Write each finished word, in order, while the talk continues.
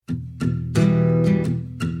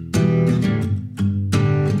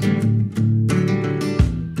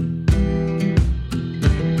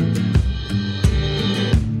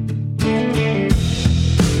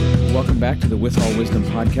the With All Wisdom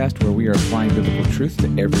podcast, where we are applying biblical truth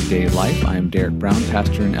to everyday life. I am Derek Brown,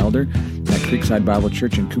 pastor and elder at Creekside Bible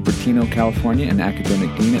Church in Cupertino, California, and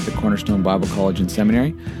academic dean at the Cornerstone Bible College and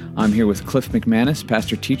Seminary. I'm here with Cliff McManis,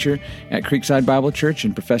 pastor-teacher at Creekside Bible Church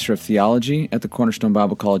and professor of theology at the Cornerstone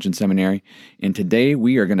Bible College and Seminary. And today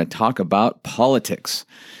we are going to talk about politics.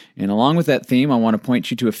 And along with that theme, I want to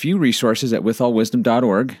point you to a few resources at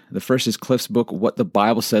withallwisdom.org. The first is Cliff's book, What the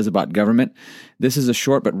Bible Says About Government. This is a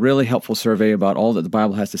short but really helpful survey about all that the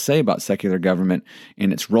Bible has to say about secular government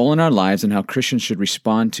and its role in our lives and how Christians should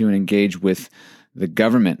respond to and engage with the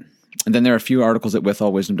government. And then there are a few articles at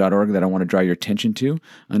withallwisdom.org that I want to draw your attention to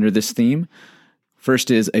under this theme.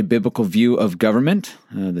 First is A Biblical View of Government.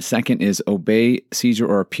 The second is Obey Caesar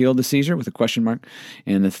or Appeal to Caesar with a question mark.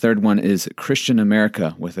 And the third one is Christian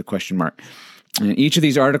America with a question mark. And each of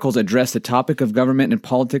these articles address the topic of government and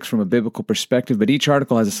politics from a biblical perspective, but each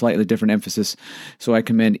article has a slightly different emphasis, so I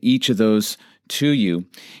commend each of those to you.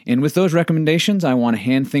 And with those recommendations, I want to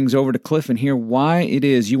hand things over to Cliff and hear why it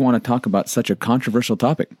is you want to talk about such a controversial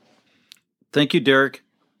topic. Thank you, Derek.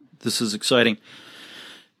 This is exciting.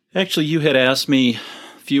 Actually, you had asked me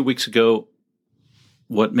a few weeks ago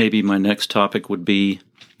what maybe my next topic would be,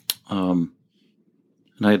 and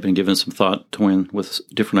I had been given some thought toying with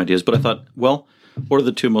different ideas, but I thought, well, what are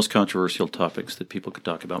the two most controversial topics that people could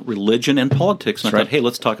talk about? Religion and politics. And I thought, hey,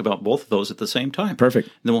 let's talk about both of those at the same time. Perfect.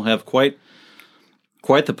 And then we'll have quite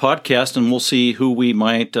the podcast, and we'll see who we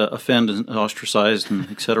might offend and ostracize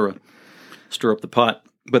and et cetera, stir up the pot.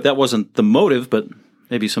 But that wasn't the motive, but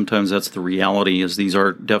maybe sometimes that's the reality, as these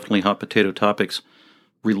are definitely hot potato topics,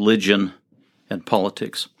 religion and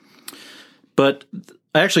politics. But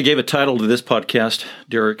I actually gave a title to this podcast,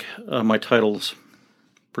 Derek. My title is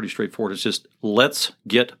pretty straightforward. It's just, Let's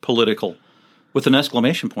Get Political, with an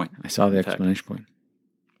exclamation point. I saw the exclamation point.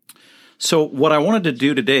 So what I wanted to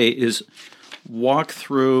do today is walk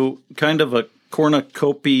through kind of a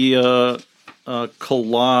cornucopia,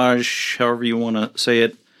 collage, however you want to say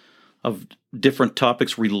it, of different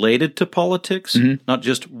topics related to politics, not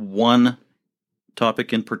just one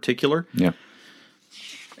topic in particular. Yeah.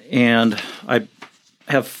 And I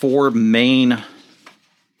have four main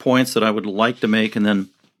points that I would like to make, and then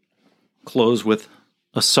close with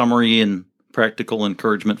a summary and practical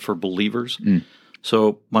encouragement for believers.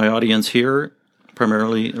 So my audience here,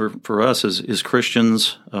 primarily, or for us, is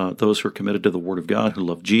Christians, those who are committed to the Word of God, who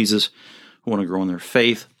love Jesus, who want to grow in their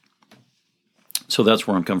faith. So that's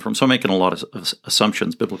where I'm coming from. So I'm making a lot of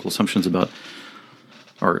assumptions, biblical assumptions about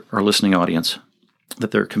our listening audience,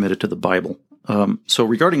 that they're committed to the Bible. So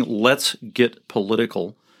regarding Let's Get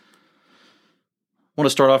Political, I want to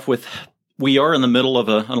start off with, we are in the middle of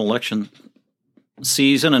an election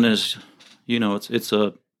season, and as you know, it's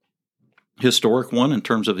a historic one in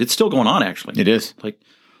terms of, it's still going on, actually. It is. Like,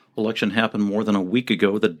 election happened more than a week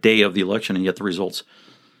ago, the day of the election, and yet the results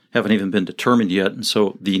haven't even been determined yet, and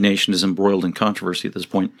so the nation is embroiled in controversy at this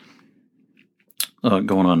point,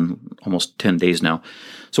 going on almost 10 days now.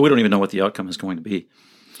 So we don't even know what the outcome is going to be.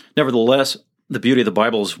 Nevertheless, the beauty of the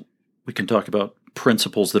Bible is we can talk about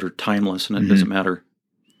principles that are timeless, and it doesn't matter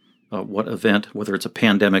what event, whether it's a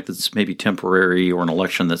pandemic that's maybe temporary or an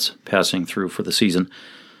election that's passing through for the season.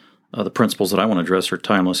 The principles that I want to address are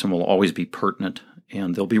timeless and will always be pertinent,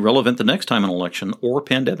 and they'll be relevant the next time an election or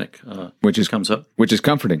pandemic comes up. Which is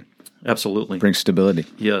comforting. Absolutely. Brings stability.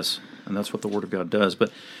 Yes, and that's what the Word of God does. But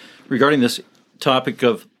regarding this topic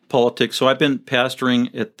of politics, so I've been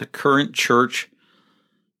pastoring at the current church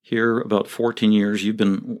here about 14 years. You've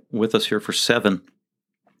been with us here for 7,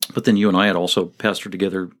 but then you and I had also pastored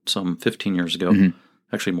together some 15 years ago,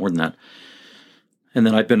 actually more than that. And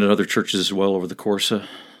then I've been at other churches as well over the course of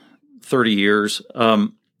 30 years,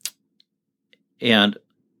 and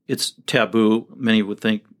it's taboo, many would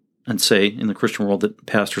think and say in the Christian world, that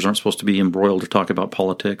pastors aren't supposed to be embroiled or talk about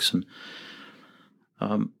politics. And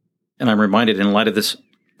I'm reminded, in light of this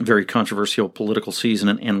very controversial political season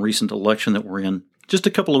and recent election that we're in, just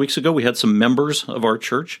a couple of weeks ago, we had some members of our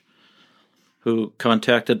church who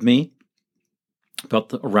contacted me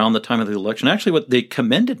about around the time of the election. Actually, what they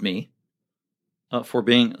commended me for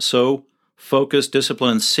being so focused,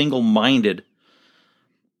 disciplined, and single-minded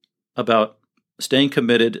about staying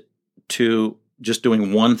committed to just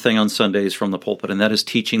doing one thing on Sundays from the pulpit, and that is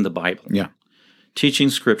teaching the Bible. Yeah. Teaching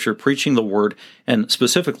Scripture, preaching the Word, and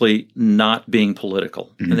specifically not being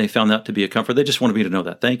political. And they found that to be a comfort. They just wanted me to know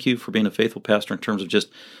that. Thank you for being a faithful pastor in terms of just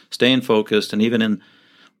staying focused, and even in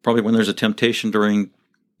probably when there's a temptation during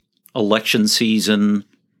election season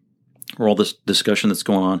or all this discussion that's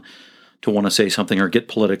going on, to want to say something or get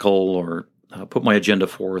political or put my agenda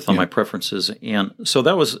forth on my preferences. And so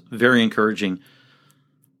that was very encouraging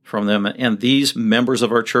from them. And these members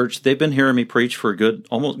of our church, they've been hearing me preach for a good,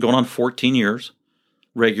 almost going on 14 years,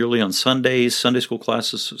 regularly on Sundays, Sunday school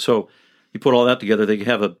classes. So you put all that together, they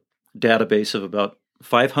have a database of about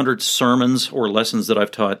 500 sermons or lessons that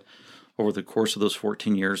I've taught over the course of those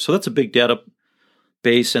 14 years. So that's a big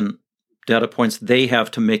database and data points they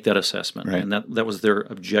have to make that assessment. Right. And that was their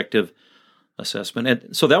objective assessment.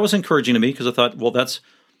 And so that was encouraging to me because I thought, well, that's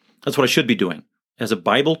what I should be doing. As a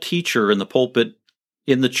Bible teacher in the pulpit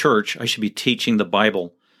in the church, I should be teaching the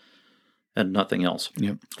Bible and nothing else.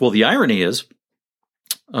 Yep. Well, the irony is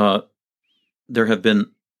there have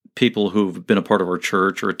been people who've been a part of our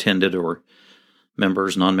church or attended or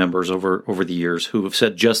members, non-members over the years who have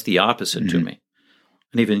said just the opposite to me.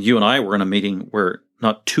 And even you and I were in a meeting where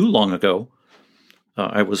not too long ago,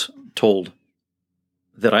 I was told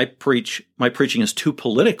that my preaching is too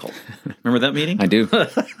political. Remember that meeting? I do.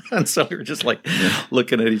 And so we were just like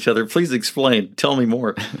looking at each other. Please explain. Tell me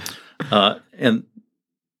more. And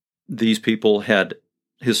these people had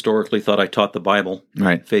historically thought I taught the Bible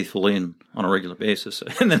faithfully and on a regular basis.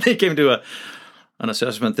 And then they came to an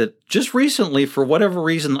assessment that just recently, for whatever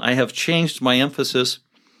reason, I have changed my emphasis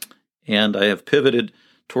and I have pivoted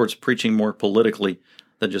towards preaching more politically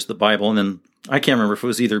than just the Bible. And then I can't remember if it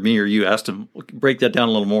was either me or you asked them break that down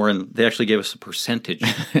a little more, and they actually gave us a percentage.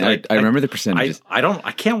 I remember the percentages. I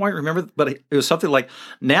can't quite remember, but it was something like,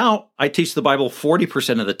 now I teach the Bible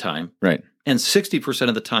 40% of the time, right, and 60%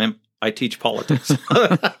 of the time I teach politics.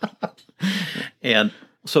 And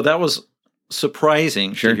so that was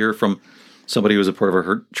surprising to hear from somebody who was a part of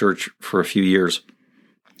our church for a few years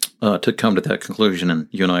to come to that conclusion. And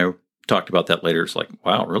you and I talked about that later. It's like,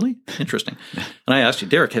 wow, really? Interesting. And I asked you,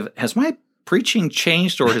 Derek, has my preaching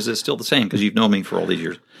changed or is it still the same? Because you've known me for all these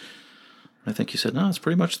years. I think you said, no, it's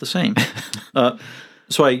pretty much the same.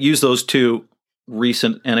 So I use those two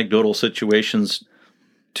recent anecdotal situations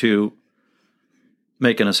to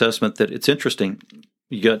make an assessment that it's interesting.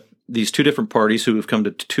 You got these two different parties who have come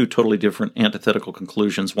to two totally different antithetical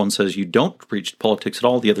conclusions. One says you don't preach politics at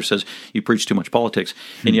all. The other says you preach too much politics.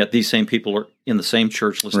 And yet these same people are in the same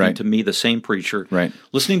church listening to me, the same preacher,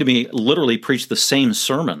 listening to me literally preach the same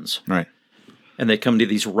sermons. Right. And they come to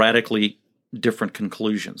these radically different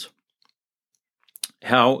conclusions.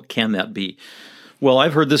 How can that be? Well,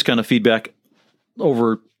 I've heard this kind of feedback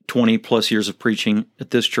over 20 plus years of preaching at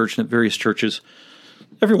this church and at various churches.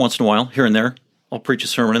 Every once in a while, here and there, I'll preach a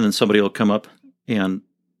sermon and then somebody will come up and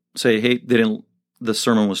say, hey, the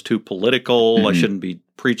sermon was too political. I shouldn't be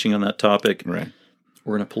preaching on that topic. Right.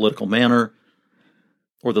 Or in a political manner.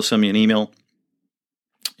 Or they'll send me an email.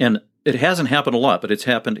 And it hasn't happened a lot, but it's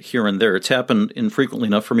happened here and there. It's happened infrequently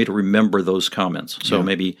enough for me to remember those comments. So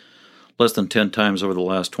maybe less than 10 times over the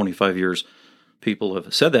last 25 years, people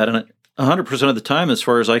have said that. And 100% of the time, as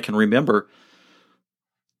far as I can remember,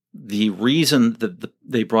 the reason that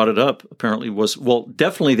they brought it up apparently was, well,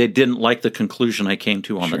 definitely they didn't like the conclusion I came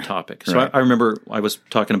to on the topic. So I remember I was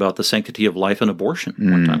talking about the sanctity of life and abortion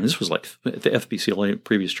one time. This was like the FBCLA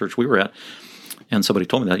previous church we were at. And somebody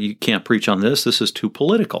told me that you can't preach on this. This is too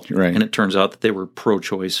political. Right. And it turns out that they were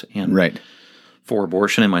pro-choice and for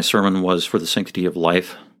abortion. And my sermon was for the sanctity of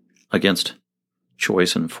life against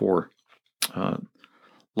choice and for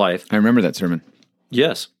life. I remember that sermon.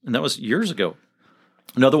 Yes. And that was years ago.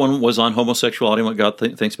 Another one was on homosexuality and what God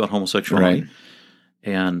thinks about homosexuality. Right.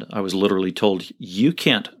 And I was literally told, you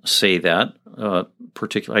can't say that.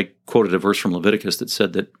 I quoted a verse from Leviticus that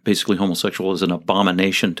said that basically homosexual is an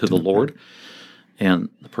abomination to the Lord. And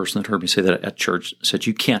the person that heard me say that at church said,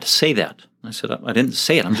 you can't say that. I said, I didn't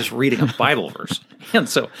say it. I'm just reading a Bible verse. And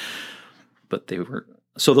so,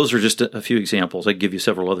 so those are just a few examples. I give you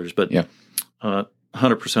several others, but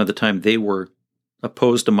 100% of the time they were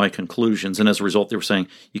opposed to my conclusions. And as a result, they were saying,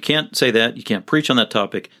 you can't say that. You can't preach on that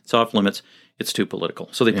topic. It's off limits. It's too political.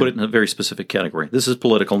 So they put it in a very specific category. This is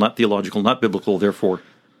political, not theological, not biblical. Therefore,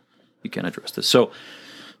 you can't address this. So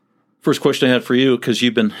first question I had for you, because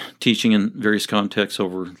you've been teaching in various contexts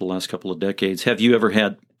over the last couple of decades, have you ever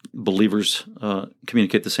had believers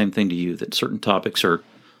communicate the same thing to you, that certain topics are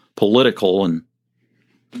political and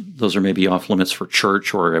those are maybe off limits for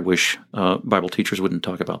church, or I wish Bible teachers wouldn't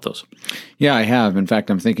talk about those? Yeah, I have. In fact,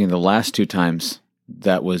 I'm thinking the last two times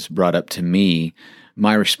that was brought up to me,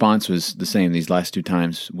 my response was the same. These last two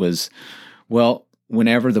times was, well,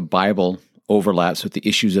 whenever the Bible overlaps with the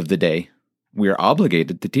issues of the day, we are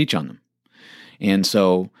obligated to teach on them. And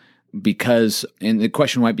so and the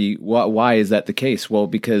question might be, why is that the case? Well,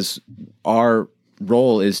 because our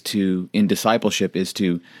role in discipleship is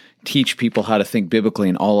to teach people how to think biblically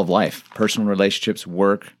in all of life: personal relationships,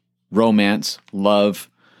 work, romance, love,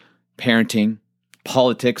 parenting,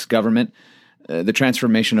 politics, government. the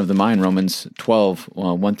transformation of the mind, Romans 12,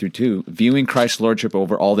 1 through 2, viewing Christ's lordship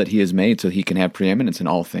over all that he has made so he can have preeminence in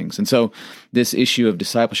all things. And so this issue of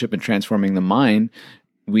discipleship and transforming the mind,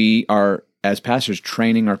 we are, as pastors,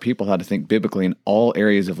 training our people how to think biblically in all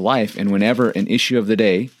areas of life. And whenever an issue of the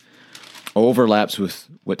day overlaps with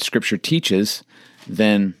what Scripture teaches,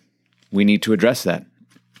 then we need to address that.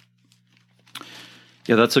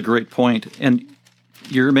 Yeah, that's a great point. And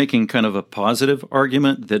you're making kind of a positive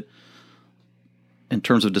argument that in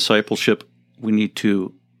terms of discipleship, we need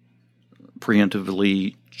to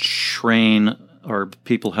preemptively train our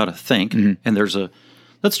people how to think. Mm-hmm. And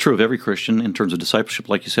that's true of every Christian in terms of discipleship,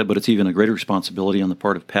 like you said, but it's even a greater responsibility on the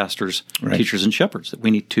part of pastors, right, teachers, and shepherds, that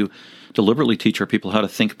we need to deliberately teach our people how to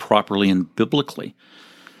think properly and biblically.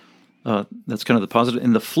 That's kind of the positive.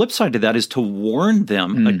 And the flip side to that is to warn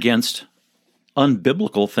them against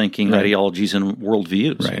unbiblical thinking, ideologies, and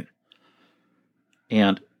worldviews. Right.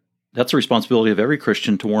 And that's a responsibility of every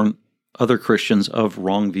Christian to warn other Christians of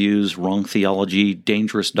wrong views, wrong theology,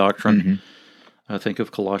 dangerous doctrine. Mm-hmm. I think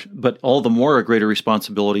of Colossians, but all the more a greater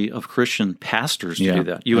responsibility of Christian pastors to do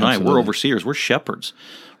that. You and I, we're overseers, we're shepherds.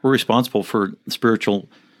 We're responsible for spiritual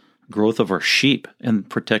growth of our sheep and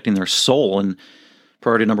protecting their soul. And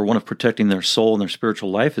priority number one of protecting their soul and their spiritual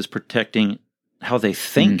life is protecting how they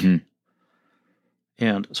think. Mm-hmm.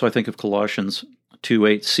 And so I think of Colossians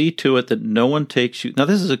 2:8, see to it that no one takes you. Now,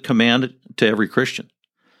 this is a command to every Christian.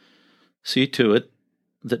 See to it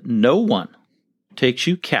that no one takes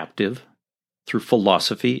you captive through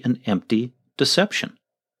philosophy and empty deception.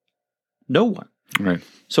 No one. Right.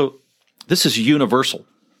 So this is universal.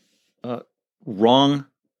 Wrong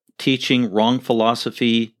teaching, wrong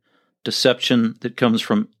philosophy, deception that comes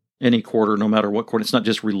from any quarter, no matter what quarter. It's not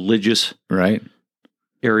just religious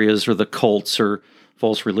areas or the cults or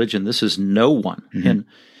false religion. This is no one. Mm-hmm.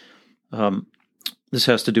 And this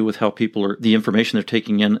has to do with how people are, the information they're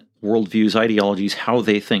taking in, worldviews, ideologies, how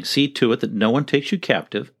they think. See to it that no one takes you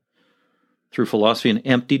captive through philosophy and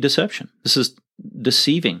empty deception. This is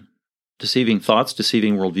deceiving thoughts,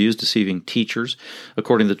 deceiving worldviews, deceiving teachers,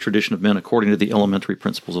 according to the tradition of men, according to the elementary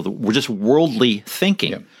principles of we're just worldly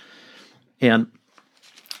thinking. Yep. And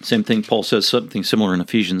same thing, Paul says something similar in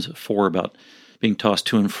Ephesians 4 about being tossed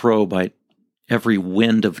to and fro by every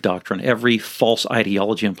wind of doctrine, every false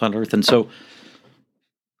ideology on planet Earth. And so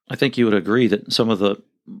I think you would agree that some of the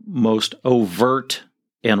most overt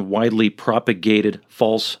and widely propagated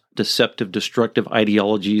false, deceptive, destructive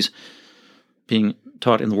ideologies being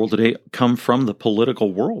taught in the world today come from the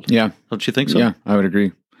political world. Yeah. Don't you think so? Yeah, I would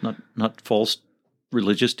agree. Not false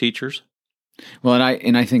religious teachers? Well,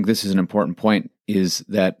 and I think this is an important point, is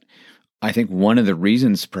that I think one of the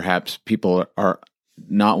reasons perhaps people are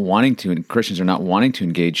not wanting to, and Christians are not wanting to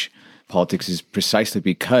engage politics, is precisely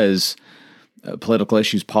because political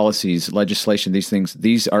issues, policies, legislation,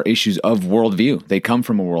 these are issues of worldview. They come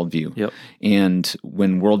from a worldview. Yep. And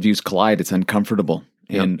when worldviews collide, it's uncomfortable.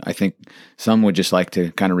 Yep. And I think some would just like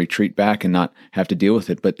to kind of retreat back and not have to deal with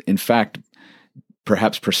it. But in fact,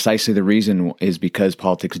 perhaps precisely the reason is because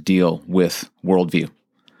politics deal with worldview.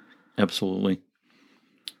 Absolutely.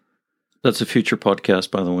 That's a future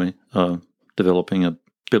podcast, by the way, developing a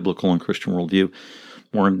biblical and Christian worldview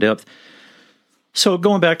more in depth. So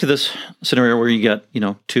going back to this scenario where you got,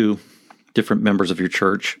 two different members of your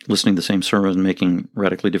church listening to the same sermon and making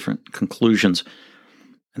radically different conclusions,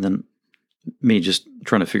 and then me just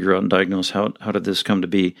trying to figure out and diagnose how did this come to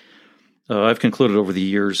be. I've concluded over the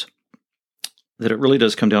years that it really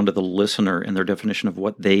does come down to the listener and their definition of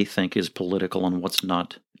what they think is political and what's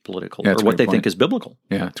not political, or what they think is biblical.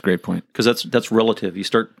 Yeah, it's a great point. Because that's relative. You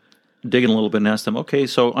start digging a little bit and ask them, okay,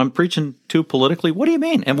 so I'm preaching too politically. What do you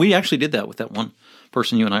mean? And we actually did that with that one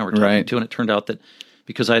person you and I were talking to, and it turned out that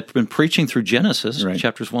because I had been preaching through Genesis,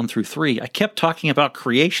 chapters 1 through 3, I kept talking about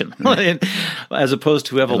creation as opposed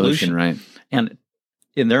to evolution. Right. And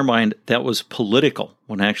in their mind, that was political,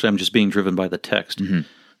 when actually I'm just being driven by the text,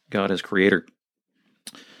 God as creator.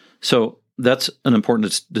 So that's an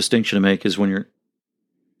important distinction to make, is when you're,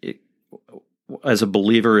 as a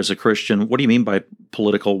believer, as a Christian, what do you mean by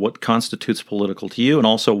political? What constitutes political to you? And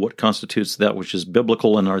also what constitutes that which is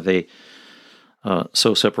biblical? And are they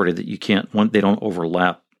so separated that they don't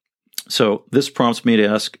overlap? So this prompts me to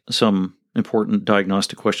ask some important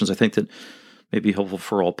diagnostic questions I think that may be helpful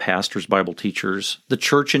for all pastors, Bible teachers, the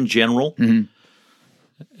church in general,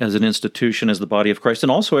 as an institution, as the body of Christ,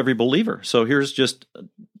 and also every believer. So here's just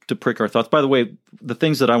to prick our thoughts. By the way, the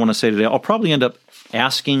things that I want to say today, I'll probably end up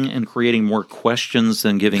asking and creating more questions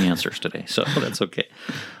than giving answers today, so that's okay.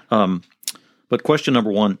 But question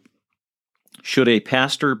number one, should a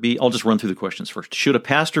pastor be, I'll just run through the questions first. Should a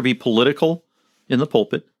pastor be political in the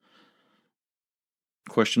pulpit?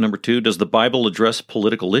 Question number 2, does the Bible address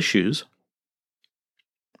political issues?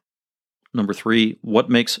 Number 3, what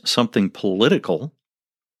makes something political?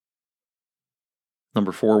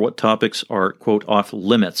 Number 4, what topics are, quote, off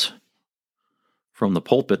limits from the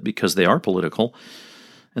pulpit because they are political?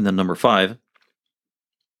 And then number 5,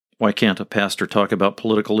 why can't a pastor talk about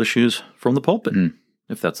political issues from the pulpit,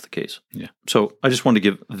 if that's the case? Yeah. So I just wanted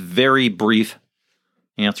to give very brief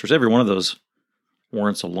answers. Every one of those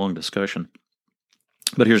warrants a long discussion.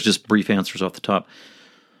 But here's just brief answers off the top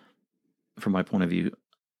from my point of view.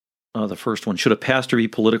 The first one, should a pastor be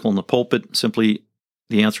political in the pulpit? Simply,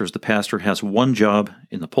 the answer is the pastor has one job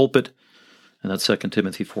in the pulpit, and that's 2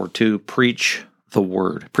 Timothy 4:2, preach the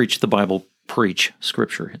word. Preach the Bible, preach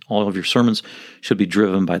Scripture. All of your sermons should be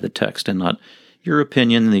driven by the text and not your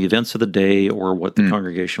opinion, the events of the day, or what the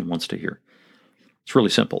congregation wants to hear. It's really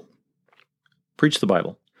simple. Preach the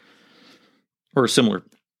Bible. Or similar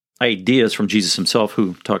ideas from Jesus himself,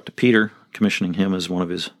 who talked to Peter, commissioning him as one of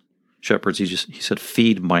his shepherds. He said,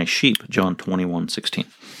 feed my sheep, John 21:16.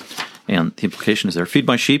 And the implication is there, feed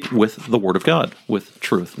my sheep with the Word of God, with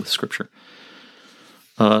truth, with Scripture.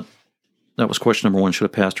 That was question number 1. Should a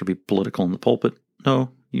pastor be political in the pulpit? No,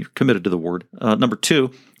 you're committed to the Word. Number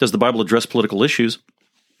 2, does the Bible address political issues?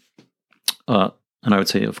 And I would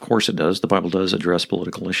say, of course it does. The Bible does address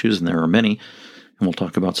political issues, and there are many. And we'll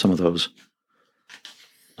talk about some of those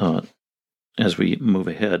as we move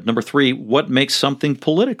ahead. Number 3, what makes something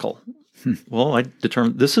political? Well, I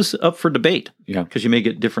determined this is up for debate. Yeah. Because you may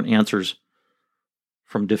get different answers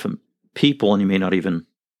from different people, and you may not even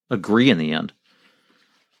agree in the end.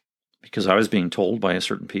 Because I was being told by a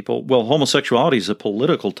certain people, well, homosexuality is a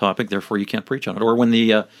political topic, therefore you can't preach on it. Or when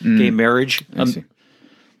the gay marriage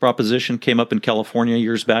proposition came up in California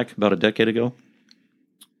years back, about a decade ago,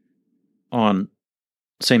 on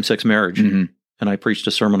same-sex marriage, and I preached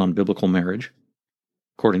a sermon on biblical marriage,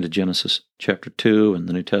 according to Genesis chapter 2 and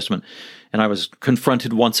the New Testament, and I was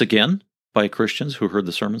confronted once again by Christians who heard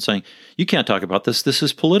the sermon saying, you can't talk about this, this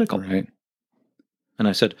is political. Right. And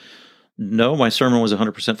I said, no, my sermon was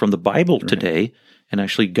 100% from the Bible today, and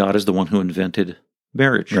actually God is the one who invented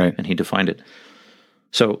marriage, and he defined it.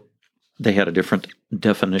 So they had a different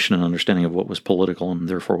definition and understanding of what was political and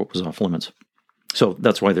therefore what was off limits. So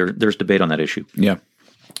that's why there's debate on that issue. Yeah.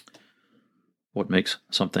 What makes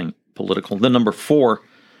something political? Then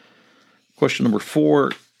question number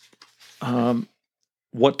 4,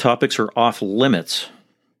 what topics are off limits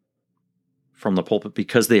from the pulpit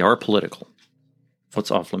because they are political?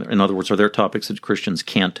 What's off limit? In other words, are there topics that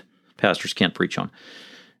pastors can't preach on?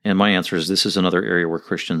 And my answer is this is another area where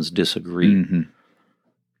Christians disagree.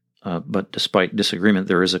 But despite disagreement,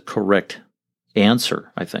 there is a correct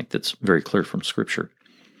answer, I think, that's very clear from Scripture.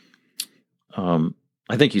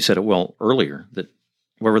 I think you said it well earlier, that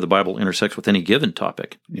wherever the Bible intersects with any given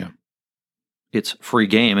topic, it's free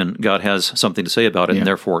game, and God has something to say about it, and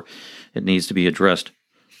therefore it needs to be addressed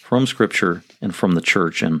from Scripture and from the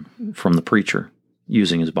church and from the preacher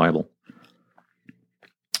using his Bible.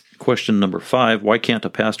 Question number 5, why can't a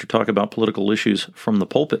pastor talk about political issues from the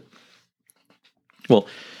pulpit? Well,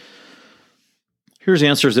 here's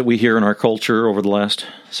answers that we hear in our culture over the last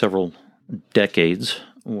several decades,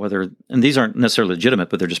 and these aren't necessarily legitimate,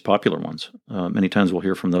 but they're just popular ones. Many times we'll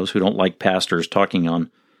hear from those who don't like pastors talking on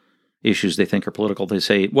issues they think are political. They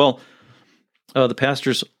say, well, the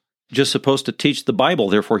pastor's just supposed to teach the Bible,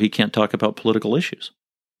 therefore he can't talk about political issues.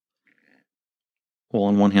 Well,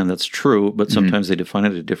 on one hand, that's true, but sometimes they define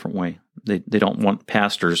it a different way. They don't want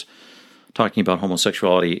pastors talking about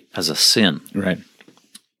homosexuality as a sin. Right.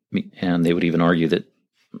 And they would even argue that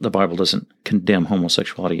the Bible doesn't condemn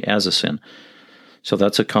homosexuality as a sin. So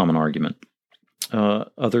that's a common argument.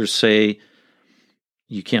 Others say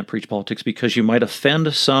you can't preach politics because you might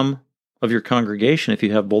offend some of your congregation if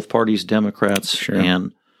you have both parties, Democrats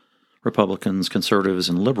and Republicans, conservatives,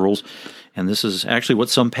 and liberals. And this is actually what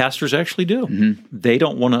some pastors actually do. They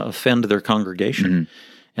don't want to offend their congregation.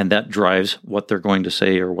 And that drives what they're going to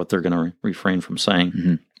say or what they're going to refrain from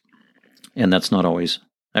saying. And that's not always,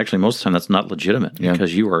 actually most of the time that's not legitimate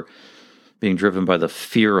because you are being driven by the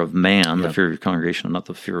fear of man, the fear of your congregation, and not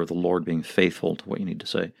the fear of the Lord, being faithful to what you need to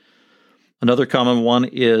say. Another common one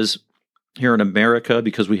is here in America,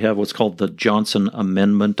 because we have what's called the Johnson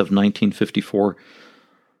Amendment of 1954.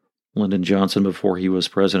 Lyndon Johnson, before he was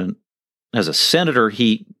president, as a senator,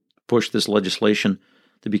 he pushed this legislation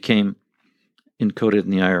that became encoded in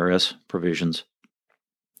the IRS provisions,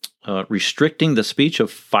 restricting the speech of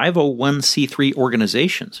 501c3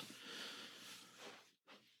 organizations,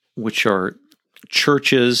 which are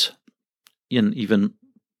churches, in even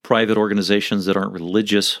private organizations that aren't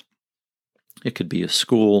religious. It could be a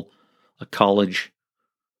school, a college,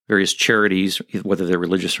 various charities, whether they're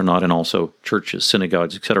religious or not, and also churches,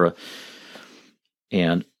 synagogues, etc.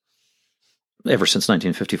 And ever since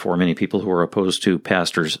 1954, many people who are opposed to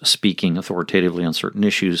pastors speaking authoritatively on certain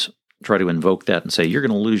issues try to invoke that and say, you're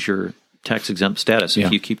going to lose your tax-exempt status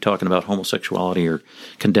if you keep talking about homosexuality or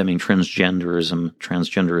condemning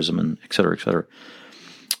transgenderism, and et cetera, et cetera.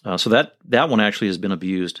 So that one actually has been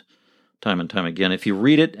abused time and time again. If you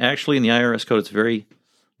read it, actually, in the IRS code, it's very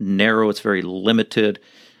narrow. It's very limited.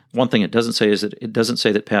 One thing it doesn't say is that it doesn't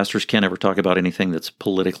say that pastors can't ever talk about anything that's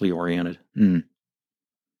politically oriented.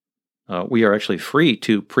 We are actually free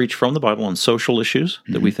to preach from the Bible on social issues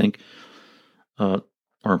that we think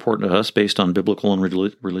are important to us based on biblical and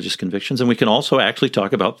religious convictions. And we can also actually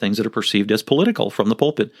talk about things that are perceived as political from the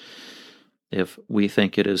pulpit if we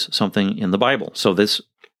think it is something in the Bible. So this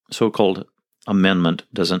so-called amendment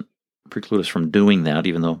doesn't preclude us from doing that,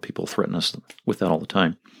 even though people threaten us with that all the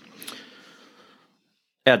time.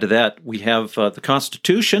 Add to that, we have the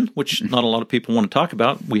Constitution, which not a lot of people want to talk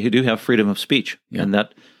about. We do have freedom of speech, and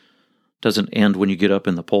that doesn't end when you get up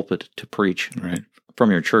in the pulpit to preach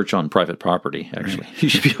from your church on private property, actually. You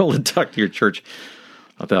should be able to talk to your church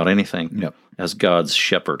about anything as God's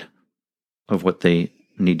shepherd of what they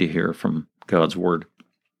need to hear from God's word.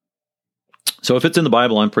 So if it's in the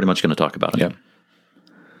Bible, I'm pretty much going to talk about it.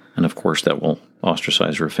 And of course, that will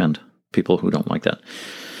ostracize or offend people who don't like that.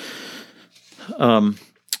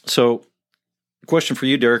 So, question for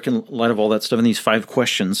you, Derek, in light of all that stuff, in these 5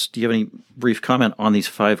 questions, do you have any brief comment on these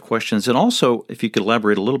 5 questions? And also, if you could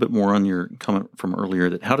elaborate a little bit more on your comment from earlier,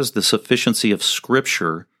 that how does the sufficiency of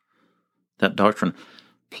Scripture, that doctrine,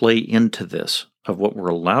 play into this, of what we're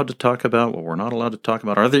allowed to talk about, what we're not allowed to talk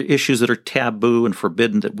about? Are there issues that are taboo and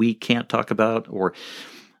forbidden that we can't talk about? Or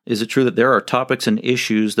is it true that there are topics and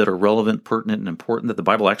issues that are relevant, pertinent, and important that the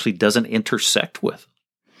Bible actually doesn't intersect with?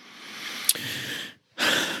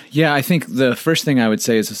 Yeah, I think the first thing I would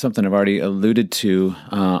say is something I've already alluded to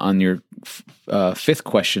on your 5th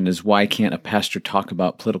question is, why can't a pastor talk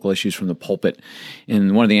about political issues from the pulpit?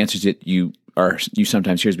 And one of the answers that you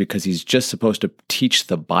sometimes hear is because he's just supposed to teach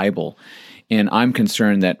the Bible. And I'm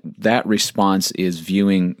concerned that response is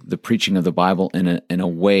viewing the preaching of the Bible in a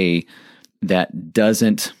way that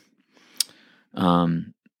doesn't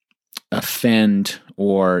offend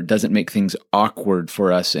or doesn't make things awkward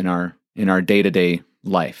for us in our day-to-day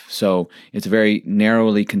life. So it's a very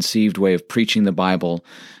narrowly conceived way of preaching the Bible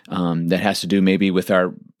that has to do maybe with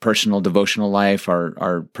our personal devotional life,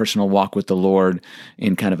 our personal walk with the Lord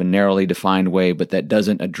in kind of a narrowly defined way, but that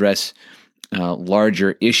doesn't address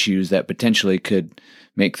larger issues that potentially could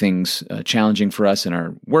make things challenging for us in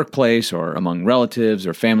our workplace or among relatives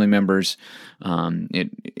or family members.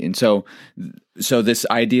 So this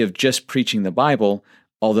idea of just preaching the Bible,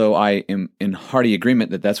 although I am in hearty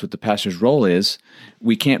agreement that that's what the pastor's role is,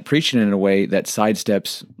 we can't preach it in a way that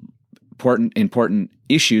sidesteps important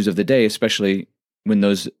issues of the day, especially when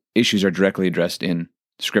those issues are directly addressed in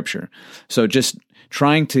Scripture. So just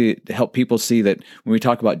trying to help people see that when we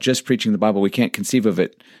talk about just preaching the Bible, we can't conceive of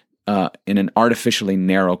it in an artificially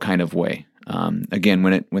narrow kind of way. Again,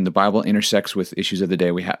 when the Bible intersects with issues of the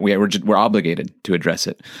day, we're obligated to address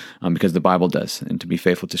it because the Bible does, and to be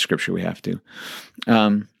faithful to Scripture, we have to.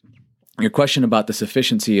 Your question about the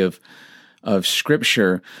sufficiency of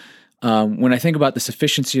Scripture, when I think about the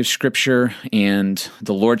sufficiency of Scripture and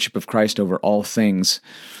the lordship of Christ over all things,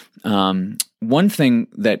 one thing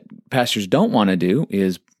that pastors don't want to do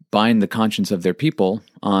is bind the conscience of their people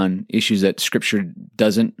on issues that Scripture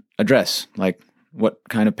doesn't address, like what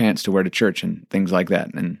kind of pants to wear to church and things like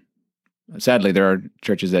that. And sadly, there are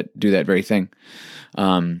churches that do that very thing.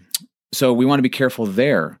 So we want to be careful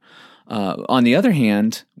there. On the other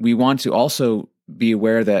hand, we want to also be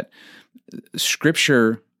aware that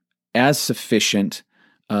Scripture, as sufficient,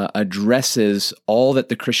 addresses all that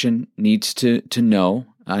the Christian needs to know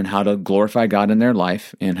on how to glorify God in their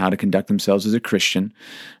life and how to conduct themselves as a Christian.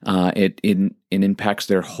 It impacts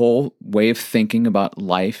their whole way of thinking about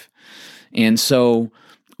life. And so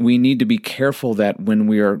we need to be careful that when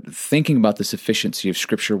we are thinking about the sufficiency of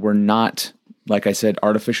Scripture, we're not, like I said,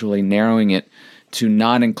 artificially narrowing it to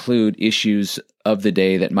not include issues of the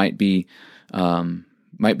day that might be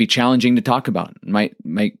challenging to talk about, might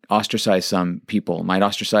ostracize some people, might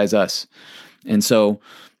ostracize us. And so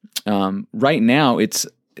right now, it's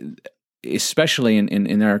especially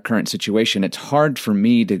in our current situation, it's hard for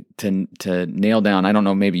me to nail down. I don't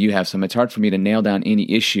know, maybe you have some. It's hard for me to nail down any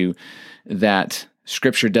issue that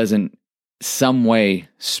Scripture doesn't some way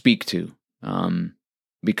speak to,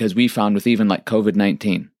 because we found with even like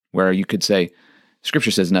COVID-19, where you could say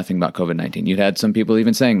Scripture says nothing about COVID-19. You'd had some people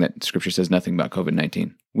even saying that Scripture says nothing about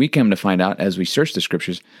COVID-19. we come to find out as we search the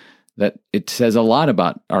Scriptures that it says a lot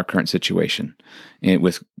about our current situation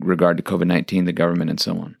with regard to COVID-19, the government, and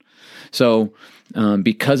so on. So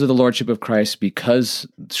because of the Lordship of Christ, because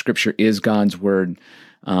Scripture is God's Word,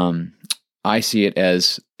 I see it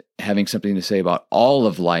as having something to say about all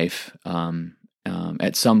of life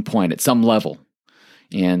at some point, at some level.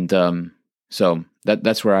 And so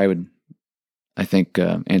that's where I would, I think,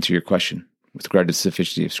 answer your question with regard to the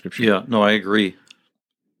sufficiency of Scripture. Yeah, no, I agree.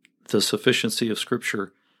 The sufficiency of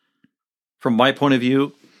Scripture, from my point of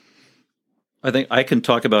view, I think I can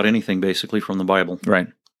talk about anything basically from the Bible. Right.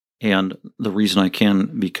 And the reason I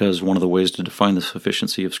can, because one of the ways to define the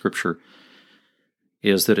sufficiency of Scripture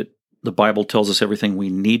is that the Bible tells us everything we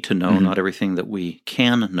need to know, not everything that we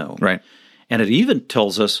can know. Right. And it even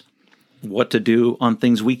tells us what to do on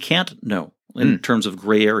things we can't know in terms of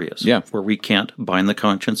gray areas, where we can't bind the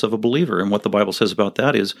conscience of a believer. And what the Bible says about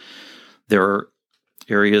that is there are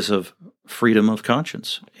areas of freedom of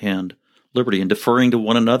conscience and liberty and deferring to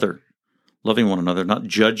one another, loving one another, not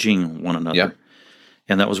judging one another. Yeah.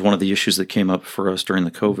 And that was one of the issues that came up for us during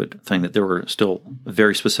the COVID thing, that there were still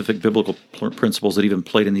very specific biblical principles that even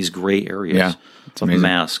played in these gray areas of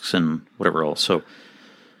masks and whatever else. So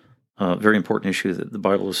very important issue that the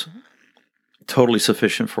Bible is totally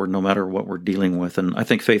sufficient for no matter what we're dealing with. And I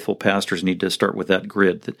think faithful pastors need to start with that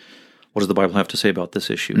grid. That what does the Bible have to say about this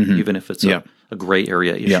issue, even if it's a gray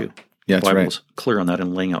area issue? Yeah, the Bible is clear on that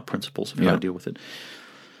and laying out principles of how to deal with it.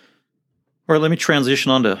 All right, let me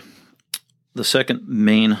transition on to the second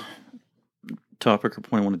main topic or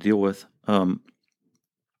point I want to deal with, and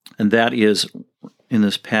that is in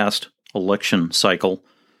this past election cycle,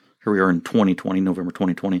 here we are in 2020, November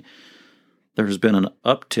 2020, there has been an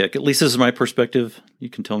uptick, at least this is my perspective, you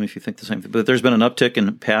can tell me if you think the same thing, but there's been an uptick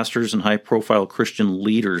in pastors and high-profile Christian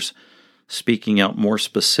leaders speaking out more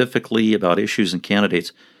specifically about issues and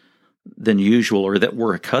candidates than usual or that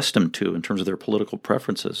we're accustomed to in terms of their political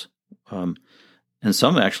preferences. And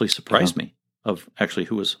some actually surprised me of actually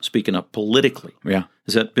who was speaking up politically. Yeah.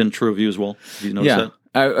 Has that been true of you as well? Have you noticed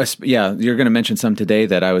that? You're going to mention some today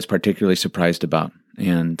that I was particularly surprised about.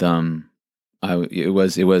 And it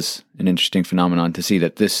was an interesting phenomenon to see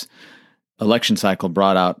that this election cycle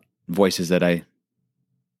brought out voices that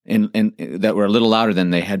that were a little louder than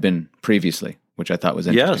they had been previously, which I thought was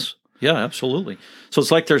interesting. Yes. Yeah, absolutely. So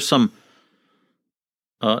it's like there's some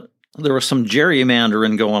there was some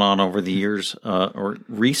gerrymandering going on over the years, or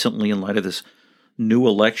recently in light of this new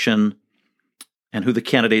election and who the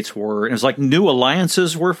candidates were. And it's like new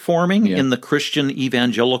alliances were forming in the Christian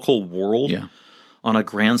evangelical world on a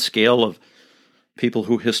grand scale of people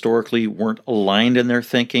who historically weren't aligned in their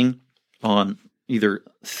thinking on either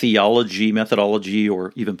theology, methodology,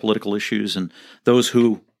 or even political issues. And those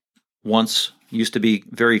who once used to be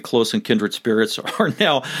very close and kindred spirits are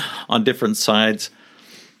now on different sides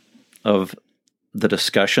of the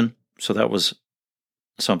discussion. So that was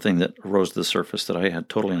something that rose to the surface that I had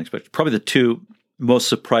totally unexpected. Probably the two most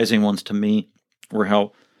surprising ones to me were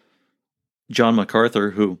how John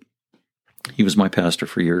MacArthur, who he was my pastor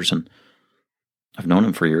for years, and I've known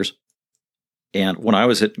him for years. And when I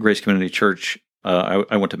was at Grace Community Church,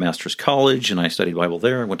 I went to Master's College and I studied Bible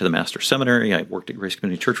there. I went to the Master's Seminary. I worked at Grace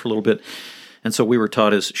Community Church for a little bit. And so we were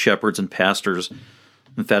taught as shepherds and pastors,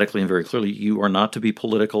 emphatically and very clearly, you are not to be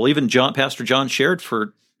political. Even Pastor John shared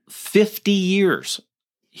for 50 years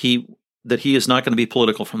that he is not going to be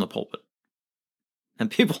political from the pulpit. And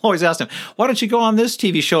people always asked him, why don't you go on this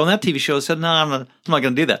TV show and that TV show? He said, no, I'm not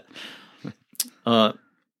going to do that.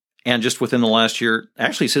 And just within the last year,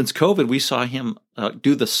 actually since COVID, we saw him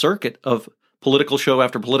do the circuit of political show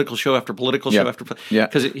after political show after political show after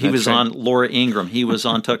because he was on Laura Ingraham, he was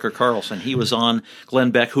on Tucker Carlson, he was on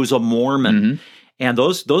Glenn Beck, who's a Mormon, and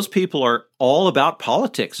those people are all about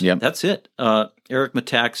politics. That's it. Eric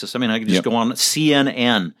Metaxas. I mean, I could just go on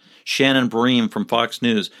CNN, Shannon Bream from Fox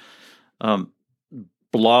News,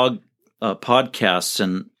 blog podcasts,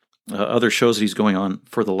 and other shows that he's going on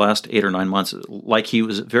for the last 8 or 9 months. Like he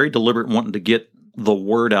was very deliberate in wanting to get the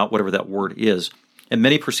word out, whatever that word is. And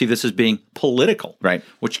many perceive this as being political,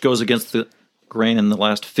 which goes against the grain in the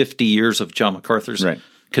last 50 years of John MacArthur's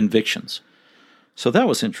convictions. So that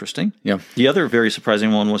was interesting. The other very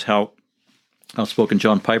surprising one was how outspoken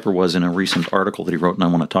John Piper was in a recent article that he wrote, and I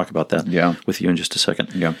want to talk about that with you in just a second,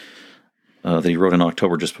 that he wrote in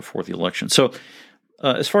October just before the election. So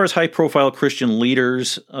as far as high-profile Christian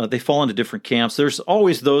leaders, they fall into different camps. There's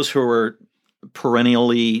always those who are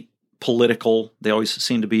perennially political. They always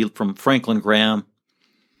seem to be from Franklin Graham,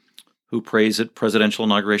 who prays at presidential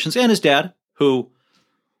inaugurations, and his dad, who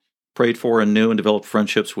prayed for and knew and developed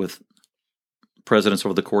friendships with presidents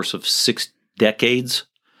over the course of 6 decades.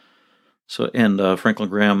 So, and Franklin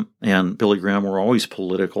Graham and Billy Graham were always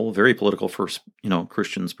political, very political for,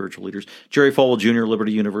 Christian spiritual leaders. Jerry Falwell Jr.,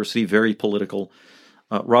 Liberty University, very political.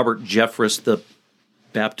 Robert Jeffress, the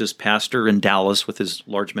Baptist pastor in Dallas with his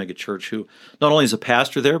large mega church, who not only is a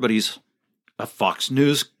pastor there, but he's a Fox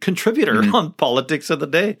News contributor on politics of the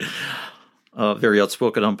day. Very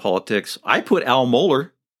outspoken on politics. I put Al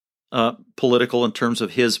Mohler political in terms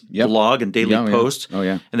of his blog and daily posts. Oh,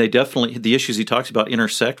 yeah. And they definitely, the issues he talks about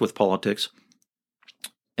intersect with politics.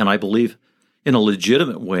 And I believe in a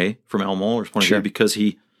legitimate way from Al Mohler's point of view, because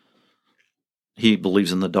he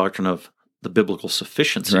believes in the doctrine of the biblical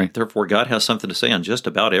sufficiency. Right. Therefore, God has something to say on just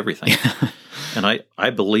about everything. And I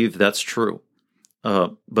believe that's true.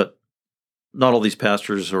 But not all these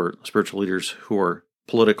pastors or spiritual leaders who are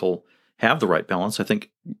political have the right balance. I think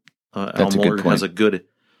Al Mohler has a good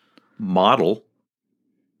model.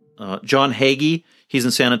 John Hagee, he's in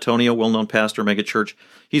San Antonio, well-known pastor, mega church.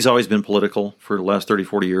 He's always been political for the last 30,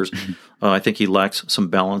 40 years. I think he lacks some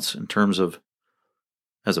balance in terms of,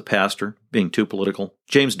 as a pastor, being too political.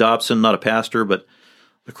 James Dobson, not a pastor, but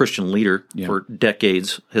a Christian leader for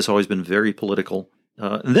decades, has always been very political.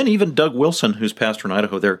 And then even Doug Wilson, who's pastor in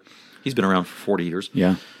Idaho there, he's been around for 40 years.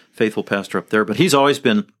 Yeah. Faithful pastor up there. But he's always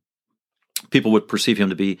been, people would perceive him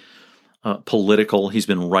to be political. He's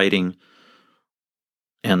been writing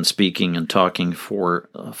and speaking and talking for,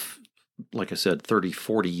 like I said, 30,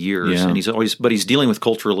 40 years. Yeah. And he's dealing with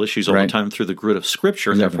cultural issues all the time through the grid of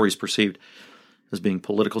Scripture, and therefore he's perceived as being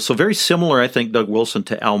political. So very similar, I think, Doug Wilson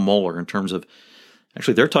to Al Mohler in terms of,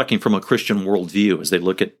 actually, they're talking from a Christian worldview as they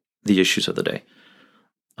look at the issues of the day.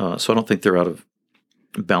 So I don't think they're out of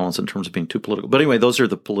balance in terms of being too political. But anyway, those are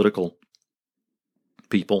the political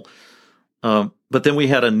people. But then we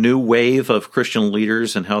had a new wave of Christian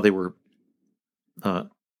leaders and how they were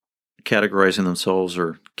categorizing themselves,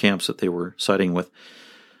 or camps that they were siding with.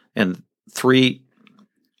 And 3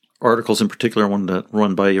 articles in particular I wanted to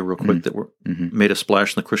run by you real quick that were made a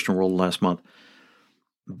splash in the Christian world last month.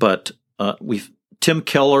 But Tim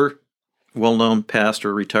Keller, well-known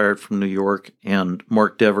pastor, retired from New York, and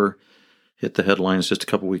Mark Dever hit the headlines just a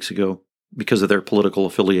couple weeks ago because of their political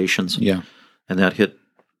affiliations. Yeah. And that hit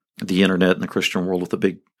the internet and the Christian world with a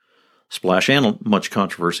big splash and much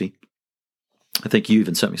controversy. I think you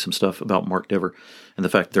even sent me some stuff about Mark Dever and the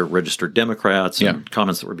fact they're registered Democrats and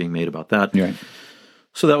comments that were being made about that. Right.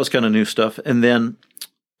 So that was kind of new stuff. And then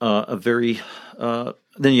then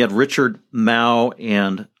you had Richard Mao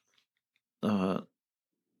and the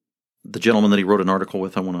gentleman that he wrote an article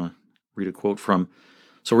with. I want to read a quote from.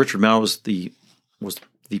 So Richard Mao was the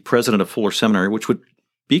president of Fuller Seminary, which would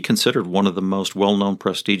be considered one of the most well-known,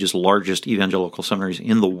 prestigious, largest evangelical seminaries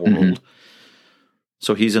in the world.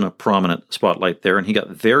 So he's in a prominent spotlight there, and he got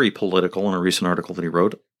very political in a recent article that he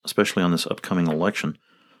wrote, especially on this upcoming election.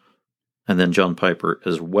 And then John Piper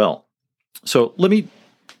as well. So let me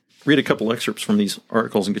read a couple excerpts from these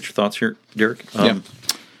articles and get your thoughts here, Derek.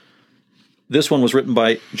 This one was written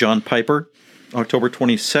by John Piper, October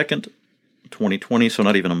 22nd, 2020, so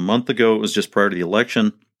not even a month ago. It was just prior to the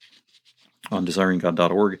election on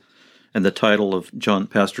desiringgod.org. And the title of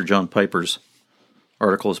Pastor John Piper's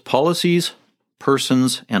article is Policies,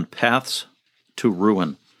 Persons, and Paths to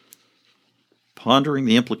Ruin. Pondering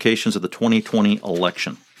the Implications of the 2020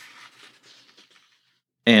 Election.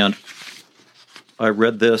 And I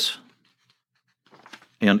read this,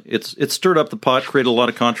 and it stirred up the pot, created a lot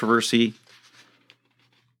of controversy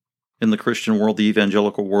in the Christian world, the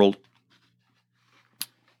evangelical world.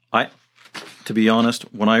 To be honest,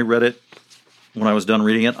 when I read it, when I was done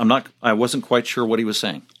reading it, I wasn't quite sure what he was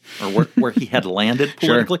saying or where he had landed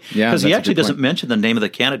politically. Sure. Yeah, because he actually doesn't mention the name of the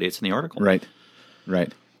candidates in the article.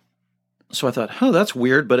 Right. So I thought, that's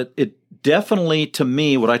weird, but it definitely, to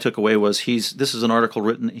me, what I took away was this is an article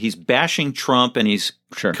written, he's bashing Trump and he's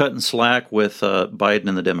cutting slack with Biden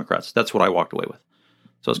and the Democrats. That's what I walked away with.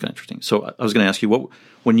 So it's kind of interesting. So I was going to ask you,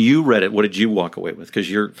 when you read it, what did you walk away with? Because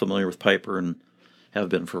you're familiar with Piper and have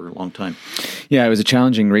been for a long time. Yeah, it was a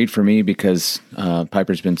challenging read for me because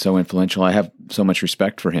Piper's been so influential. I have so much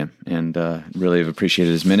respect for him and really have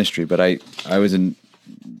appreciated his ministry. But I was in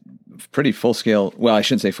pretty full-scale, well, I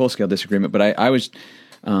shouldn't say full-scale disagreement, but I was,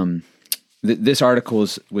 this article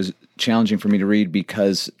was challenging for me to read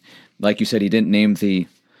because, like you said, he didn't name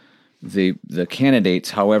the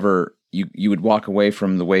candidates. However, you would walk away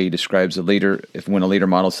from the way he describes a leader. When a leader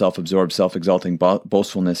models self-absorbed, self-exalting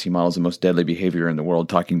boastfulness, he models the most deadly behavior in the world,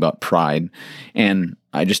 talking about pride. And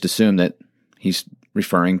I just assume that he's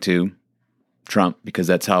referring to Trump because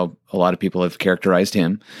that's how a lot of people have characterized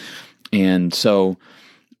him. And so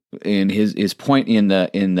in his point in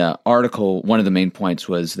the article, one of the main points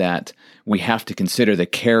was that we have to consider the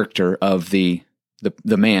character of the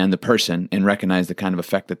man, the person, and recognize the kind of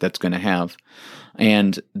effect that that's going to have.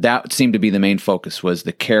 And that seemed to be the main focus, was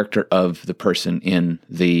the character of the person in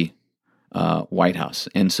the White House.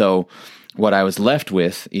 And so what I was left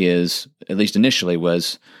with is, at least initially,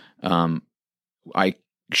 was I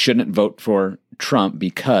shouldn't vote for Trump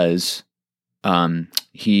because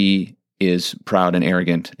he is proud and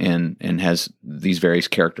arrogant and has these various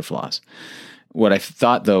character flaws. What I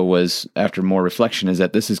thought, though, was, after more reflection, is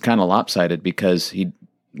that this is kind of lopsided, because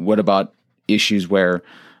what about issues where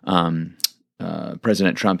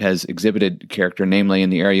President Trump has exhibited character, namely in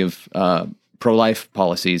the area of pro-life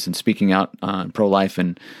policies and speaking out on pro-life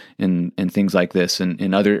and things like this,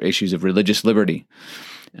 and other issues of religious liberty.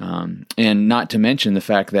 And not to mention the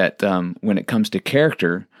fact that when it comes to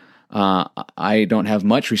character, I don't have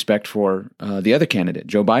much respect for the other candidate,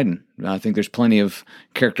 Joe Biden. I think there's plenty of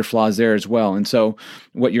character flaws there as well. And so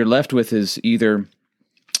what you're left with is either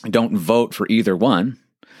don't vote for either one,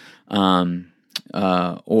 or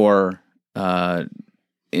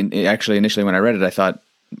actually initially when I read it, I thought,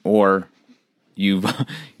 or you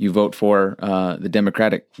vote for the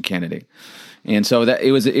Democratic candidate. And so that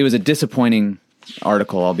it was a disappointing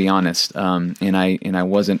article, I'll be honest, and I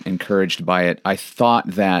wasn't encouraged by it. I thought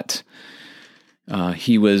that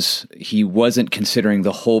he wasn't considering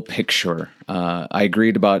the whole picture. I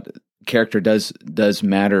agreed about character does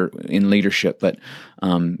matter in leadership, but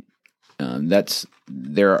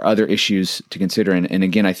there are other issues to consider. And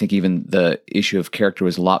again, I think even the issue of character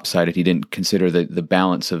was lopsided. He didn't consider the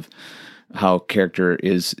balance of how character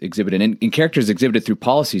is exhibited. And character is exhibited through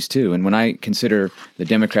policies, too. And when I consider the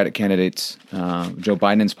Democratic candidates, Joe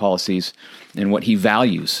Biden's policies, and what he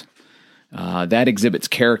values, that exhibits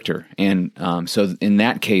character. And so in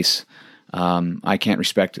that case, I can't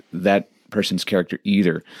respect that person's character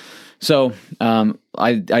either. So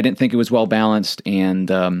I didn't think it was well balanced, and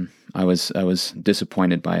I was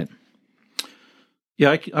disappointed by it.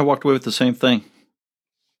 Yeah, I walked away with the same thing.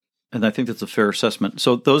 And I think that's a fair assessment.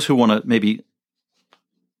 So those who want to maybe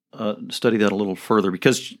study that a little further,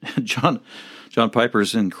 because John Piper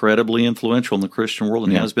is incredibly influential in the Christian world,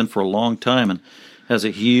 and has been for a long time, and has a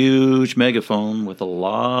huge megaphone with a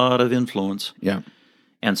lot of influence. Yeah.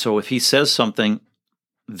 And so if he says something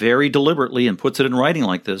very deliberately and puts it in writing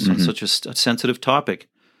like this on such a sensitive topic,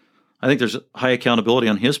 I think there's high accountability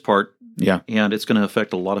on his part. Yeah. And it's going to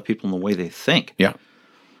affect a lot of people in the way they think. Yeah.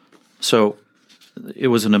 So it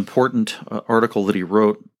was an important article that he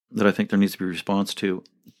wrote that I think there needs to be a response to.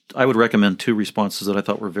 I would recommend two responses that I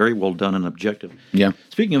thought were very well done and objective. Yeah.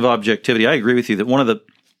 Speaking of objectivity, I agree with you that one of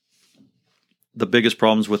the biggest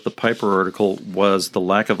problems with the Piper article was the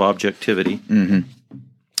lack of objectivity. Mm-hmm.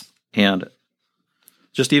 And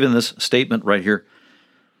just even this statement right here,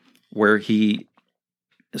 where he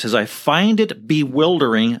says, "I find it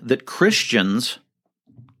bewildering that Christians ...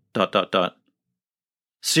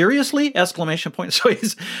 Seriously? Exclamation point." So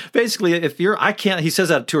he's basically, he says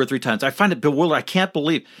that 2 or 3 times. I find it bewildering. I can't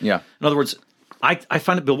believe. Yeah. In other words, I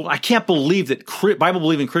find it bewildering. I can't believe that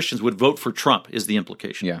Bible-believing Christians would vote for Trump, is the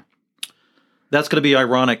implication. Yeah. That's going to be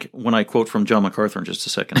ironic when I quote from John MacArthur in just a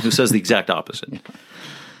second, who says the exact opposite.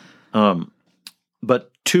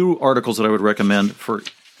 But 2 articles that I would recommend for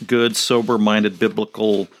good, sober-minded,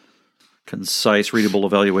 biblical, concise, readable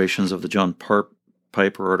evaluations of the John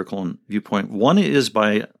Piper article and viewpoint. One is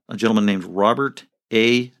by a gentleman named Robert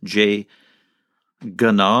A. J.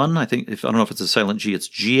 Gagnon. I don't know if it's a silent G. It's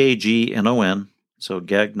Gagnon. So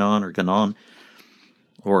Gagnon or Gagnon,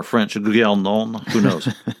 or French Gagnon. Who knows?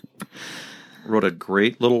 Wrote a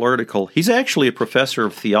great little article. He's actually a professor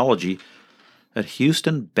of theology at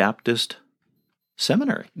Houston Baptist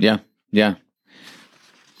Seminary. Yeah. Yeah.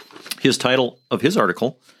 His title of his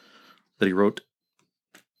article that he wrote,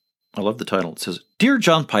 I love the title. It says, "Dear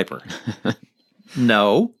John Piper,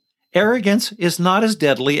 no, arrogance is not as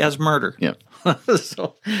deadly as murder." Yeah.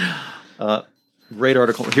 So, great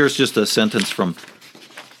article. Here's just a sentence from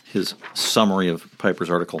his summary of Piper's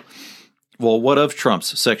article. "Well, what of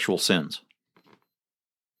Trump's sexual sins?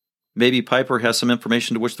 Maybe Piper has some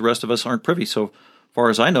information to which the rest of us aren't privy. So far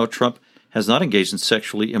as I know, Trump has not engaged in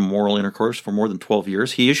sexually immoral intercourse for more than 12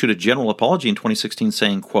 years. He issued a general apology in 2016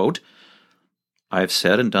 saying, quote, 'I've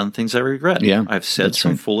said and done things I regret. Yeah, I've said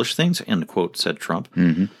some foolish things,' end quote," said Trump.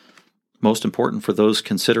 Mm-hmm. Most important for those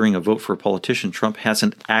considering a vote for a politician, Trump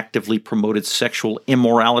hasn't actively promoted sexual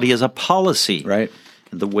immorality as a policy. Right.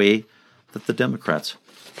 In the way that the Democrats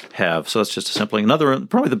have. So that's just a sampling. Another,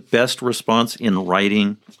 probably the best response in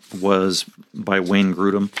writing was by Wayne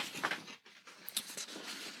Grudem.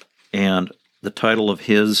 And the title of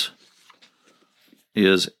his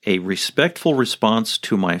is A Respectful Response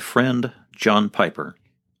to My Friend John Piper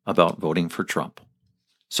About Voting for Trump.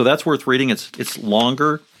 So that's worth reading. It's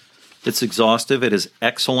longer. It's exhaustive. It is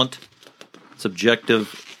excellent. It's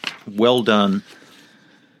objective. Well done.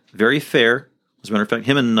 Very fair. As a matter of fact,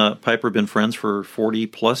 him and Piper have been friends for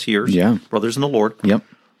 40-plus years. Yeah. Brothers in the Lord. Yep.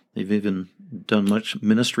 They've even done much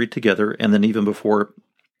ministry together. And then even before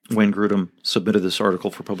Wayne Grudem submitted this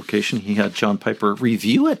article for publication, he had John Piper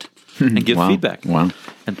review it and give feedback. Wow.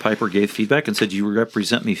 And Piper gave feedback and said, "You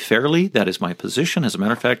represent me fairly. That is my position. As a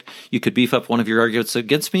matter of fact, you could beef up one of your arguments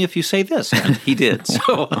against me if you say this." And he did.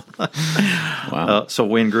 So, Wow. So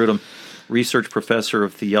Wayne Grudem, research professor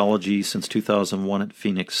of theology since 2001 at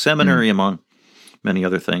Phoenix Seminary, among many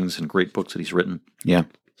other things and great books that he's written. Yeah.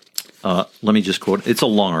 Let me just quote. It's a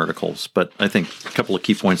long article, but I think a couple of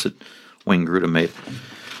key points that Wayne Grudem made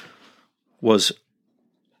was,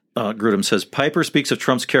 Grudem says, Piper speaks of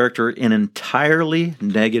Trump's character in entirely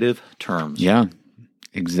negative terms. Yeah,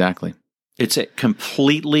 exactly. It's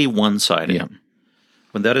completely one-sided. Yeah.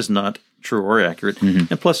 When that is not true or accurate.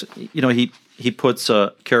 And plus, he puts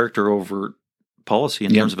character over policy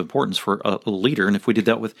in terms of importance for a leader. And if we did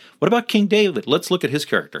that with, what about King David? Let's look at his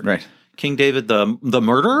character. Right. King David, the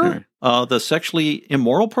murderer, the sexually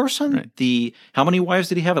immoral person, how many wives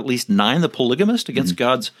did he have? At least 9, the polygamist against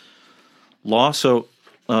God's law. So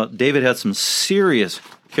David had some serious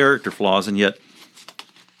character flaws, and yet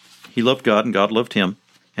he loved God and God loved him,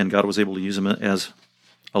 and God was able to use him as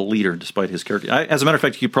a leader despite his character. As a matter of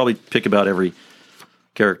fact, you could probably pick about every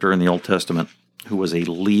character in the Old Testament who was a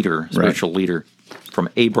leader, spiritual leader, from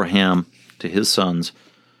Abraham to his sons,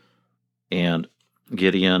 and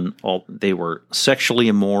Gideon. They were sexually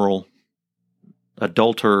immoral,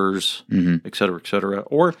 adulterers, et cetera, et cetera.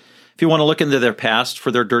 Or if you want to look into their past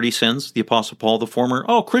for their dirty sins, the Apostle Paul, the former,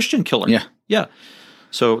 Christian killer. Yeah.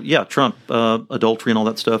 So, Trump, adultery and all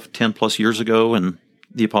that stuff 10-plus years ago, and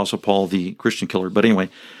the Apostle Paul, the Christian killer. But anyway,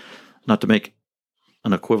 not to make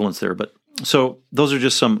an equivalence there. But so those are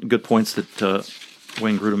just some good points that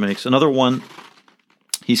Wayne Grudem makes. Another one,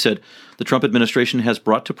 he said, the Trump administration has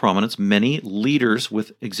brought to prominence many leaders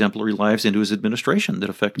with exemplary lives into his administration that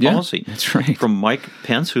affect policy. That's right. From Mike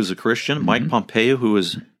Pence, who's a Christian, Mike Pompeo, who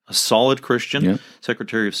is a solid Christian,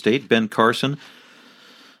 Secretary of State, Ben Carson,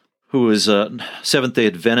 who is a Seventh-day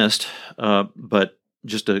Adventist, but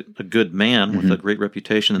just a good man with a great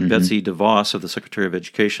reputation, and Betsy DeVos of the Secretary of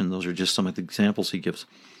Education. Those are just some of the examples he gives.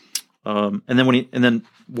 And then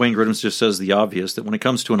Wayne Grudem just says the obvious, that when it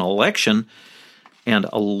comes to an election and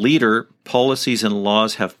a leader, policies and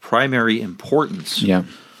laws have primary importance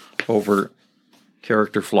over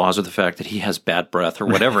character flaws or the fact that he has bad breath or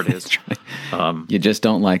whatever it is. You just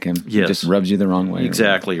don't like him. He just rubs you the wrong way.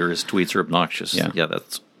 Exactly, or his tweets are obnoxious. Yeah,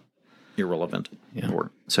 that's irrelevant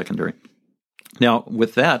or secondary. Now,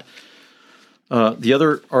 with that, the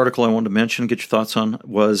other article I wanted to mention, get your thoughts on,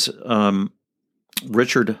 was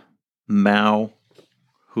Richard Mao,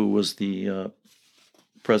 who was the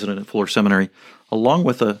president at Fuller Seminary, along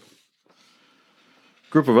with a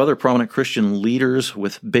group of other prominent Christian leaders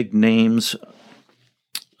with big names.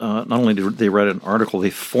 Not only did they write an article, they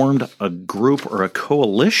formed a group or a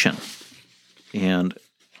coalition. And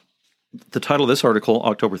the title of this article,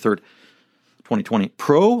 October 3rd, 2020,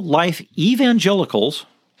 Pro-Life Evangelicals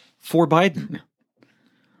for Biden.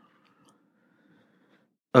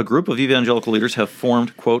 A group of evangelical leaders have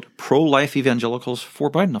formed, quote, Pro-Life Evangelicals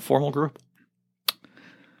for Biden, a formal group.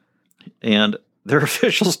 And their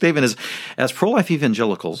official statement is, as pro-life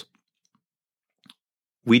evangelicals,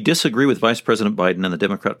 we disagree with Vice President Biden and the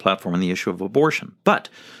Democrat platform on the issue of abortion, but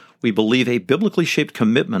we believe a biblically shaped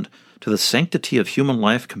commitment to the sanctity of human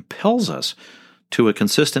life compels us to a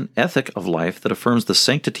consistent ethic of life that affirms the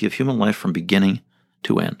sanctity of human life from beginning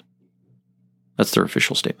to end. That's their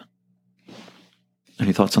official statement.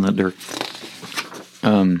 Any thoughts on that, Derek?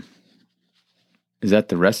 Is that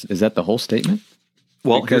the rest? Is that the whole statement?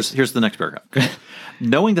 Well, here's the next paragraph.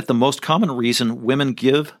 Knowing that the most common reason women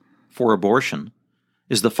give for abortion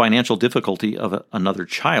is the financial difficulty of another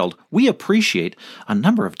child, we appreciate a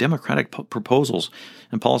number of Democratic proposals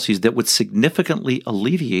and policies that would significantly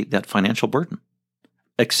alleviate that financial burden.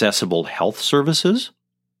 Accessible health services.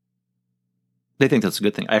 They think that's a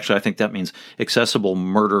good thing. Actually, I think that means accessible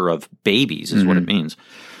murder of babies is what it means.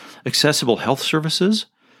 Accessible health services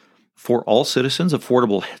for all citizens,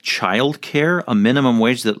 affordable child care, a minimum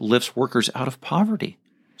wage that lifts workers out of poverty.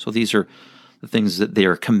 So these are the things that they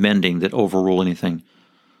are commending that overrule anything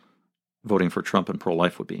voting for Trump and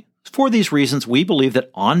pro-life would be. For these reasons, we believe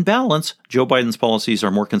that on balance, Joe Biden's policies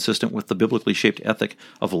are more consistent with the biblically shaped ethic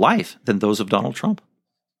of life than those of Donald Trump.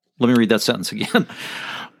 Let me read that sentence again.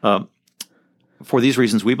 For these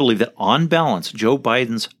reasons, we believe that on balance, Joe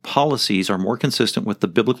Biden's policies are more consistent with the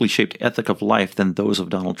biblically shaped ethic of life than those of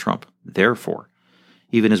Donald Trump. Therefore,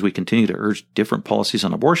 even as we continue to urge different policies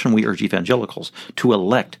on abortion, we urge evangelicals to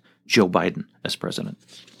elect Joe Biden as president.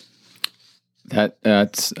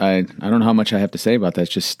 That's I don't know how much I have to say about that.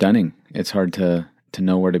 It's just stunning. It's hard to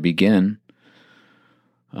know where to begin.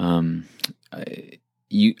 I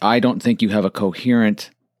don't think you have a coherent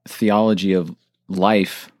theology of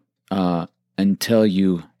life until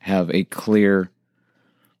you have a clear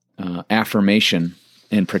affirmation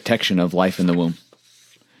and protection of life in the womb.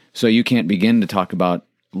 So you can't begin to talk about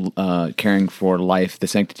caring for life, the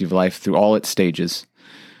sanctity of life through all its stages.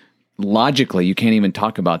 Logically, you can't even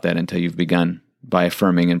talk about that until you've begun by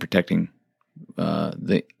affirming and protecting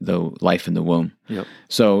the life in the womb. Yep.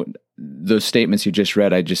 So those statements you just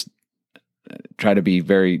read, I just try to be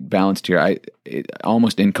very balanced here.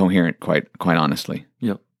 Almost incoherent, quite honestly.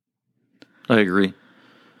 Yep. I agree.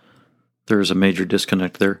 There's a major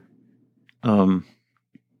disconnect there. Well,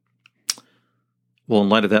 in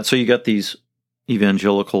light of that, so you got these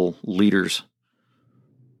evangelical leaders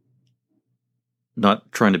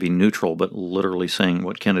not trying to be neutral, but literally saying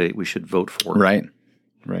what candidate we should vote for. Right.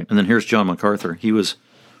 And then here's John MacArthur. He was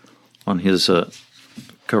on his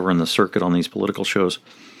covering the circuit on these political shows.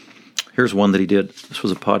 Here's one that he did. This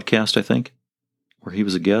was a podcast, I think, where he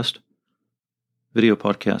was a guest. Video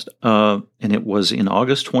podcast. And it was in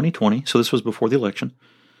August 2020, so this was before the election,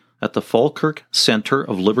 at the Falkirk Center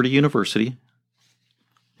of Liberty University,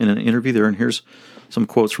 in an interview there. And here's some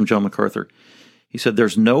quotes from John MacArthur. He said,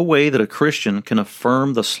 "There's no way that a Christian can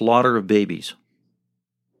affirm the slaughter of babies,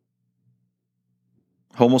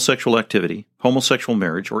 homosexual activity, homosexual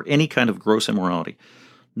marriage, or any kind of gross immorality.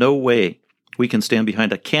 No way we can stand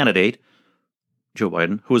behind a candidate, Joe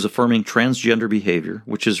Biden, who is affirming transgender behavior,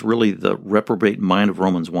 which is really the reprobate mind of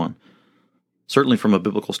Romans 1. Certainly from a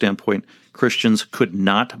biblical standpoint, Christians could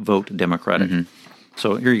not vote Democratic." Mm-hmm.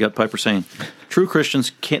 So here you got Piper saying, true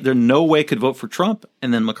Christians can't, there no way could vote for Trump.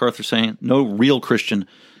 And then MacArthur saying, no real Christian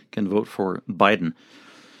can vote for Biden.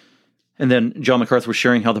 And then John MacArthur was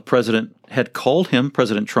sharing how the president had called him,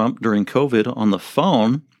 President Trump, during COVID on the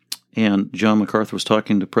phone. And John MacArthur was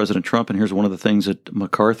talking to President Trump. And here's one of the things that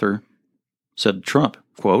MacArthur said to Trump,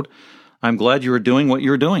 quote, "I'm glad you were doing what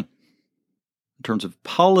you were doing in terms of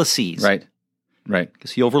policies." Right.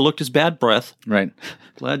 Because he overlooked his bad breath. Right.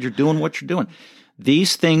 Glad you're doing what you're doing.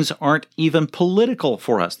 These things aren't even political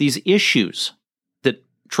for us. These issues that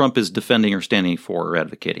Trump is defending or standing for or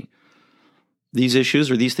advocating. These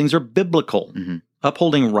issues or these things are biblical. Mm-hmm.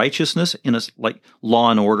 Upholding righteousness in a, like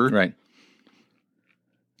law and order. Right.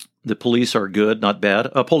 The police are good, not bad.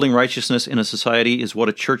 Upholding righteousness in a society is what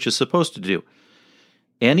a church is supposed to do.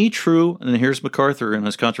 Any true, and here's MacArthur in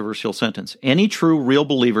his controversial sentence, any true real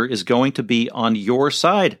believer is going to be on your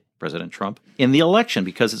side, President Trump, in the election,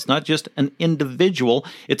 because it's not just an individual,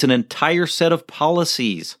 it's an entire set of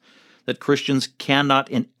policies that Christians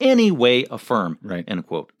cannot in any way affirm, right. End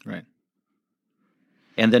quote. Right.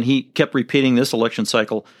 And then he kept repeating this election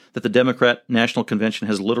cycle that the Democrat National Convention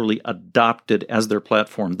has literally adopted as their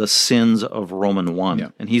platform the sins of Roman 1. Yeah.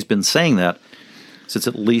 And he's been saying that since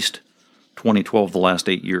at least 2012, the last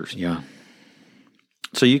 8 years. Yeah.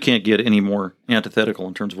 So you can't get any more antithetical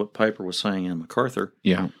in terms of what Piper was saying and MacArthur.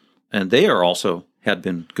 Yeah. And they are also had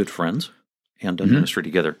been good friends and done ministry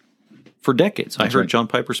together for decades. I heard John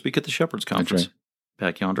Piper speak at the Shepherd's Conference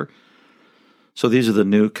back yonder. So these are the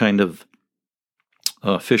new kind of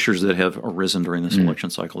fissures that have arisen during this election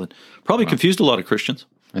cycle that probably confused a lot of Christians.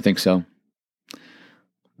 I think so.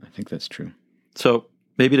 I think that's true. So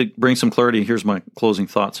maybe to bring some clarity, here's my closing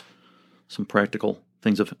thoughts. Some practical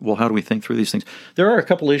things of, well, how do we think through these things? There are a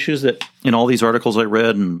couple issues that in all these articles I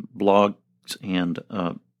read and blogs and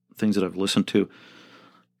things that I've listened to,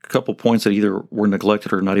 a couple points that either were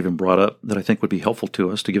neglected or not even brought up that I think would be helpful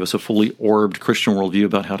to us to give us a fully orbed Christian worldview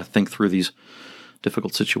about how to think through these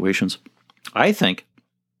difficult situations. I think,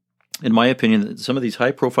 in my opinion, that some of these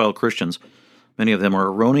high-profile Christians, many of them are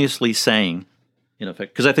erroneously saying, in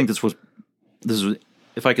effect, because I think this was,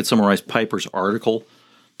 if I could summarize Piper's article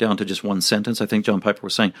down to just one sentence, I think John Piper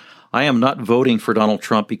was saying, I am not voting for Donald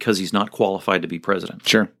Trump because he's not qualified to be president.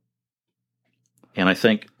 Sure. And I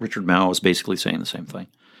think Richard Mao is basically saying the same thing.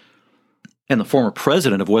 And the former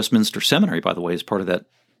president of Westminster Seminary, by the way, is part of that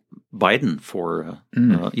Biden for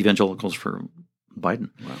evangelicals for Biden.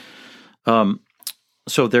 Wow.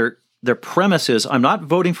 So their premise is, I'm not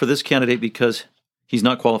voting for this candidate because he's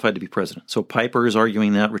not qualified to be president. So Piper is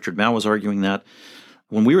arguing that. Richard Mao is arguing that.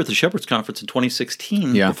 when we were at the Shepherds Conference in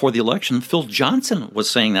 2016, before the election, Phil Johnson was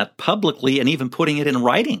saying that publicly and even putting it in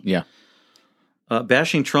writing. Yeah.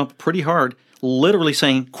 Bashing Trump pretty hard, literally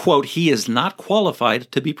saying, quote, he is not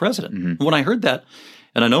qualified to be president. Mm-hmm. When I heard that,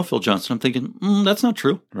 and I know Phil Johnson, I'm thinking, that's not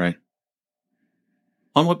true. Right.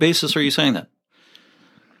 On what basis are you saying that?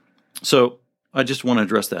 So I just want to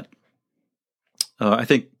address that. I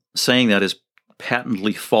think saying that is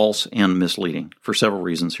patently false and misleading for several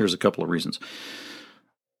reasons. Here's a couple of reasons,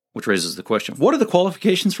 which raises the question, what are the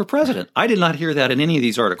qualifications for president? I did not hear that in any of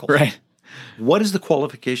these articles. Right. What is the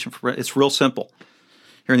qualification for president? It's real simple.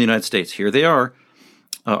 Here in the United States, here they are.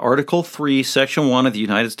 Article 3, Section 1 of the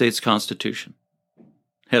United States Constitution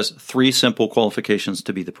has 3 simple qualifications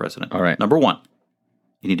to be the president. All right. Number 1,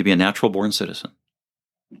 you need to be a natural-born citizen.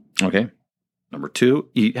 Okay. Number 2,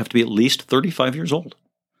 you have to be at least 35 years old.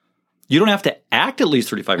 You don't have to act at least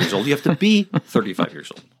 35 years old. You have to be 35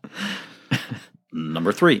 years old.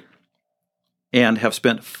 Number 3, and have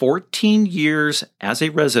spent 14 years as a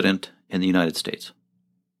resident in the United States.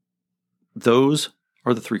 Those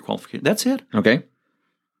are the 3 qualifications. That's it. Okay.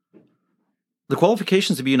 The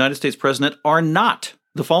qualifications to be United States president are not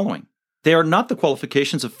the following. They are not the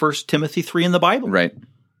qualifications of 1 Timothy 3 in the Bible. Right.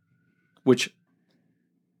 Which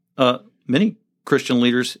many Christian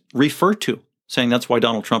leaders refer to, saying that's why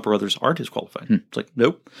Donald Trump or others aren't as qualified. It's like,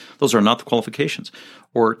 nope, those are not the qualifications.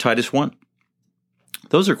 Or Titus 1.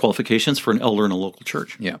 Those are qualifications for an elder in a local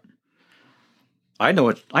church. Yeah. I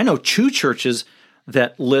know 2 churches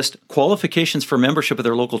that list qualifications for membership of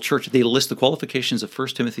their local church. They list the qualifications of 1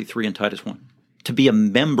 Timothy 3 and Titus 1 to be a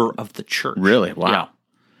member of the church. Really? Wow. Yeah.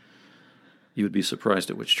 You would be surprised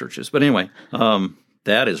at which churches. But anyway,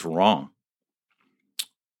 that is wrong.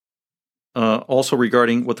 Also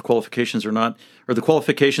regarding what the qualifications are not, or the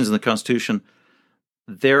qualifications in the Constitution,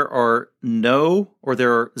 there are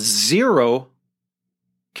 0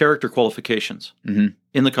 character qualifications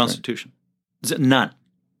in the Constitution. Right. None.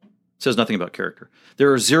 It says nothing about character.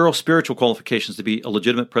 There are 0 spiritual qualifications to be a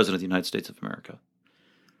legitimate president of the United States of America.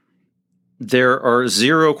 There are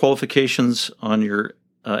 0 qualifications on your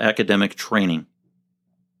academic training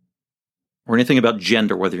or anything about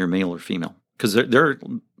gender, whether you're male or female. Because there are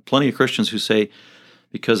plenty of Christians who say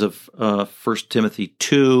because of 1 Timothy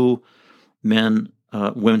 2,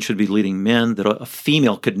 women should be leading men, that a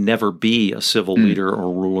female could never be a civil leader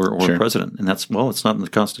or ruler or a president. And it's not in the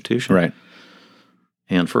Constitution. Right.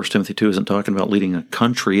 And 1 Timothy 2 isn't talking about leading a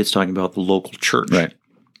country, it's talking about the local church. Right.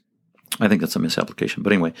 I think that's a misapplication.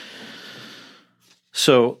 But anyway,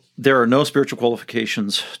 so there are no spiritual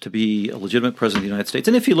qualifications to be a legitimate president of the United States.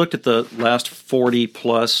 And if you looked at the last 40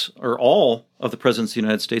 plus, or all of the presidents of the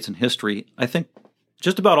United States in history, I think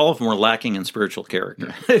just about all of them were lacking in spiritual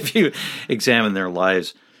character, if you examine their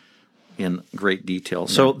lives in great detail.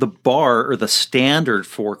 So the bar, or the standard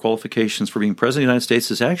for qualifications for being president of the United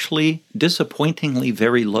States, is actually disappointingly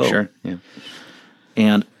very low. Sure, yeah.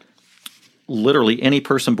 And literally any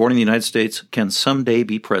person born in the United States can someday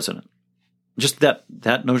be president. Just that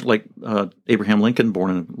notion, like Abraham Lincoln,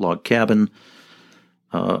 born in a log cabin,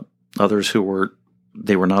 others who were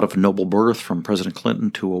not of noble birth, from President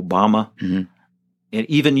Clinton to Obama. Mm-hmm. And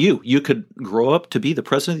even you could grow up to be the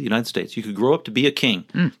president of the United States. You could grow up to be a king.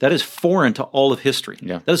 That is foreign to all of history.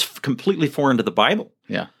 Yeah. That is completely foreign to the Bible.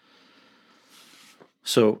 Yeah.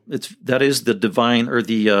 So that is the divine, or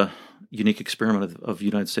the unique experiment of the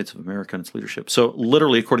United States of America and its leadership. So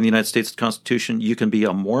literally, according to the United States Constitution, you can be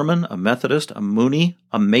a Mormon, a Methodist, a Mooney,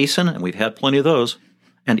 a Mason, and we've had plenty of those,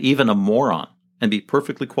 and even a moron, and be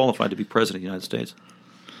perfectly qualified to be president of the United States.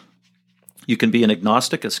 You can be an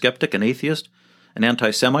agnostic, a skeptic, an atheist, an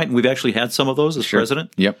anti-Semite, and we've actually had some of those as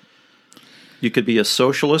president. Yep. You could be a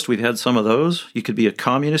socialist. We've had some of those. You could be a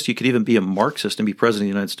communist. You could even be a Marxist and be president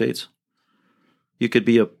of the United States. You could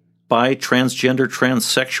be a bi, transgender,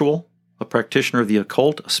 transsexual, a practitioner of the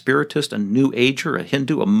occult, a spiritist, a New Ager, a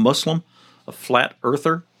Hindu, a Muslim, a flat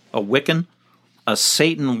earther, a Wiccan, a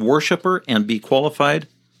Satan worshiper, and be qualified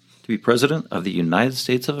to be president of the United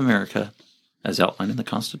States of America as outlined in the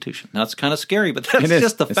Constitution. Now, it's kind of scary, but that's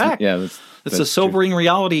just the fact. It's a sobering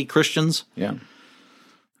reality, Christians. Yeah.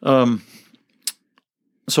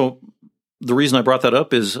 So the reason I brought that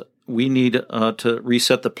up is we need to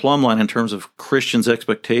reset the plumb line in terms of Christians'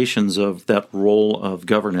 expectations of that role of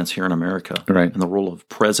governance here in America, right, and the role of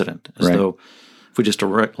president, as though if we just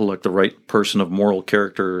elect the right person of moral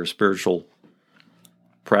character or spiritual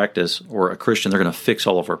practice, or a Christian, they're going to fix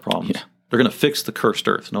all of our problems. Yeah. They're going to fix the cursed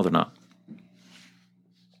earth. No, they're not.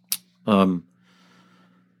 As a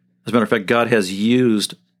matter of fact, God has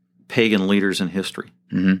used pagan leaders in history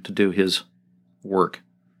to do his work.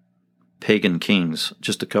 pagan kings,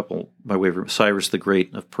 just a couple by way of Cyrus the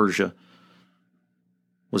Great of Persia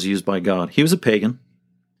was used by God. He was a pagan,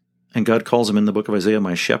 and God calls him in the book of Isaiah,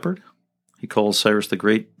 my shepherd. He calls Cyrus the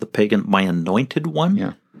Great, the pagan, my anointed one.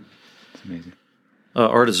 Yeah, it's amazing.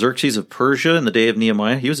 Artaxerxes of Persia in the day of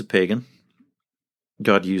Nehemiah, he was a pagan.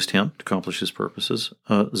 God used him to accomplish his purposes.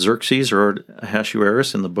 Xerxes or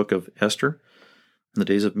Ahasuerus in the book of Esther in the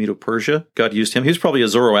days of Medo-Persia, God used him. He was probably a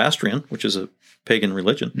Zoroastrian, which is a pagan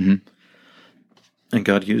religion. Mm-hmm. And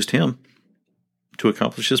God used him to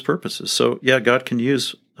accomplish his purposes. So, yeah, God can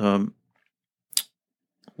use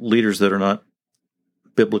leaders that are not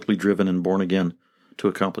biblically driven and born again to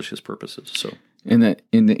accomplish his purposes. So, in the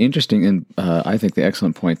interesting and I think the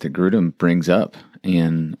excellent point that Grudem brings up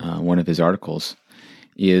in one of his articles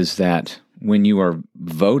is that when you are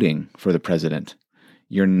voting for the president,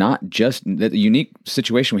 you're not just the unique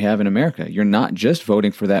situation we have in America. You're not just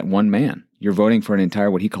voting for that one man. You're voting for an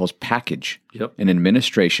entire what he calls package, an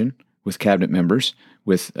administration with cabinet members,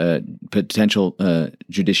 with potential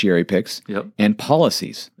judiciary picks, and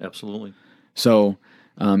policies. Absolutely. So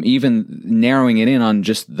even narrowing it in on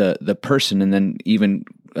just the person, and then even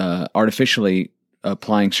artificially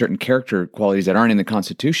applying certain character qualities that aren't in the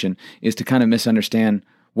Constitution, is to kind of misunderstand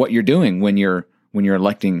what you're doing when you're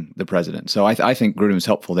electing the president. So I think Grudem is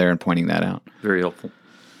helpful there in pointing that out. Very helpful.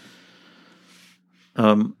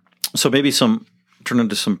 So maybe turn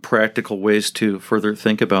into some practical ways to further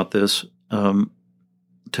think about this to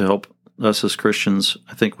help us as Christians.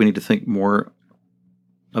 I think we need to think more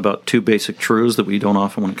about two basic truths that we don't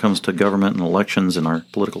often when it comes to government and elections and our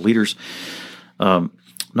political leaders.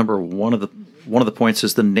 Number one of the points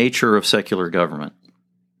is the nature of secular government.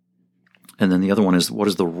 And then the other one is, what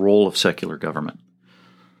is the role of secular government?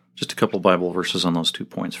 Just a couple Bible verses on those 2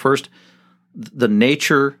 points. First, the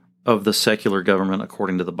nature of the secular government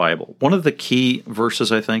according to the Bible. One of the key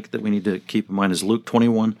verses, I think, that we need to keep in mind is Luke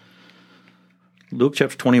chapter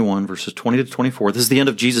 21, verses 20 to 24. This is the end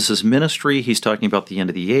of Jesus' ministry. He's talking about the end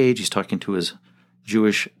of the age. He's talking to his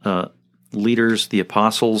Jewish leaders, the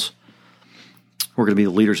apostles, who are going to be the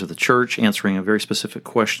leaders of the church, answering a very specific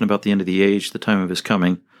question about the end of the age, the time of his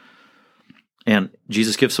coming. And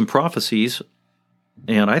Jesus gives some prophecies,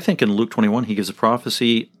 and I think in Luke 21 he gives a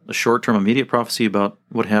prophecy, a short-term immediate prophecy about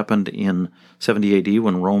what happened in 70 AD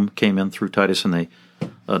when Rome came in through Titus and they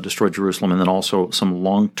destroyed Jerusalem, and then also some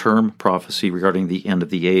long-term prophecy regarding the end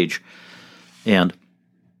of the age. And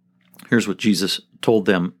here's what Jesus told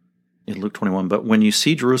them in Luke 21, "But when you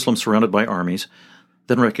see Jerusalem surrounded by armies,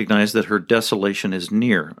 then recognize that her desolation is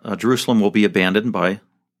near. Jerusalem will be abandoned by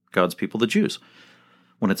God's people, the Jews,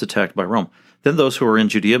 when it's attacked by Rome. Then those who are in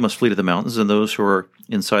Judea must flee to the mountains, and those who are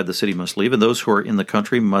inside the city must leave, and those who are in the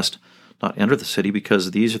country must not enter the city,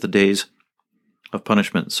 because these are the days of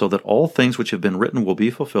punishment, so that all things which have been written will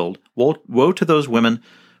be fulfilled. Woe to those women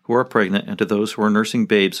who are pregnant, and to those who are nursing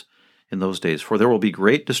babes in those days, for there will be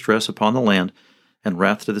great distress upon the land, and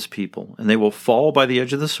wrath to this people, and they will fall by the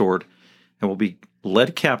edge of the sword, and will be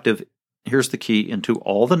led captive," here's the key, "into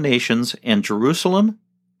all the nations, and Jerusalem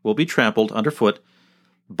will be trampled underfoot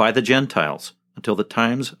by the Gentiles, until the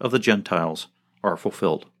times of the Gentiles are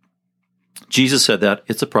fulfilled." Jesus said that.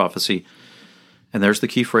 It's a prophecy. And there's the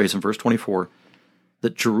key phrase in verse 24,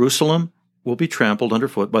 that Jerusalem will be trampled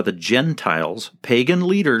underfoot by the Gentiles, pagan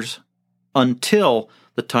leaders, until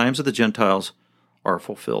the times of the Gentiles are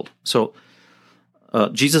fulfilled. So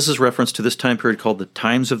Jesus' reference to this time period called the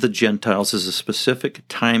times of the Gentiles is a specific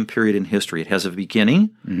time period in history. It has a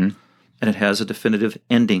beginning, and it has a definitive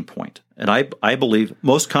ending point. And I believe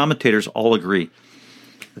most commentators all agree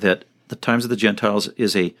that the times of the Gentiles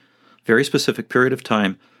is a very specific period of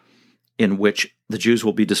time in which the Jews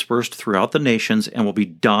will be dispersed throughout the nations and will be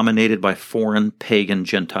dominated by foreign pagan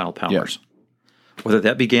Gentile powers. Yeah. Whether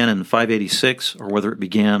that began in 586 or whether it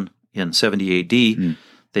began in 70 AD,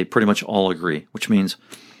 they pretty much all agree, which means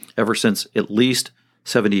ever since at least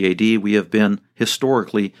 70 AD, we have been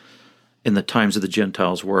historically in the times of the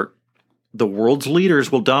Gentiles, where the world's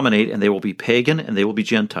leaders will dominate, and they will be pagan and they will be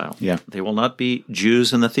Gentile. Yeah. They will not be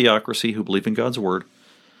Jews in the theocracy who believe in God's word.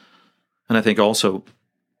 And I think also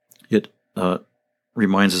it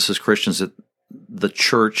reminds us as Christians that the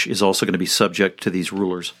church is also going to be subject to these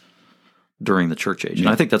rulers during the church age. And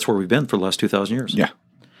I think that's where we've been for the last 2,000 years. Yeah.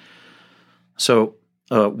 So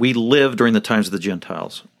we live during the times of the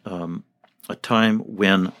Gentiles, a time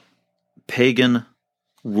when pagan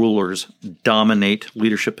rulers dominate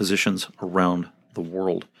leadership positions around the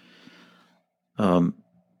world,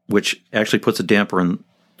 which actually puts a damper on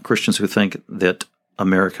Christians who think that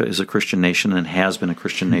America is a Christian nation and has been a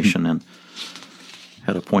Christian nation and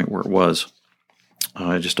had a point where it was.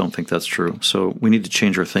 I just don't think that's true. So we need to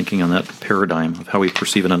change our thinking on that paradigm of how we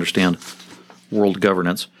perceive and understand world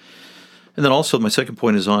governance. And then also my second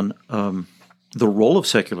point is on the role of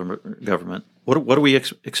secular government. What are we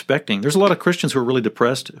expecting? There's a lot of Christians who are really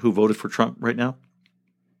depressed who voted for Trump right now.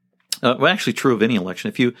 Well, actually true of any election.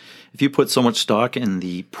 If you put so much stock in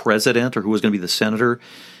the president or who was going to be the senator,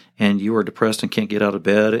 and you are depressed and can't get out of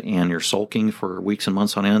bed and you're sulking for weeks and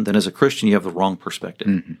months on end, then as a Christian you have the wrong perspective.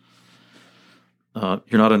 Mm-hmm.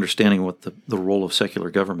 You're not understanding what the role of secular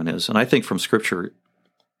government is. And I think from Scripture,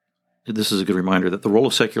 this is a good reminder that the role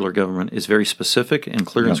of secular government is very specific and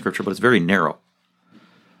clear in Scripture, but it's very narrow.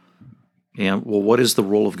 And, well, what is the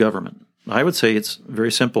role of government? I would say it's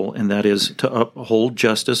very simple, and that is to uphold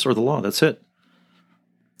justice or the law. That's it.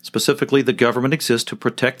 Specifically, the government exists to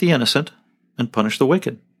protect the innocent and punish the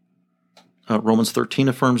wicked. Romans 13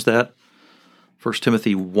 affirms that. 1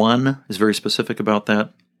 Timothy 1 is very specific about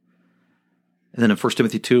that. And then in 1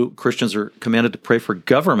 Timothy 2, Christians are commanded to pray for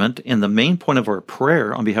government, and the main point of our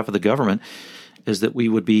prayer on behalf of the government is that we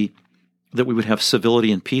would have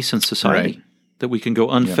civility and peace in society, right. That we can go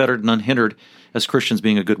unfettered and unhindered as Christians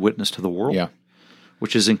being a good witness to the world,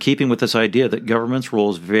 which is in keeping with this idea that government's role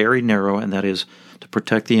is very narrow, and that is to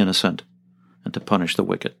protect the innocent and to punish the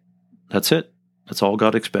wicked. That's it. That's all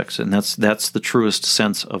God expects, and that's the truest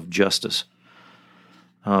sense of justice.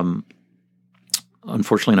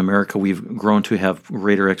 Unfortunately, in America, we've grown to have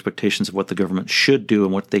greater expectations of what the government should do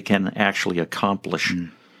and what they can actually accomplish.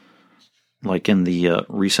 Like in the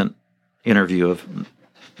recent interview of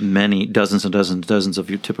many dozens and dozens and dozens of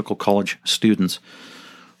your typical college students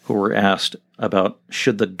who were asked about,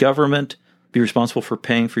 should the government be responsible for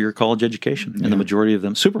paying for your college education? And the majority of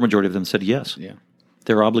them, supermajority of them, said yes. Yeah.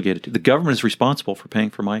 They're obligated to. The government is responsible for paying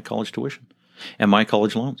for my college tuition and my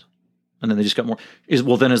college loans. And then they just got more.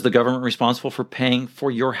 Then is the government responsible for paying for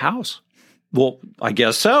your house? Well, I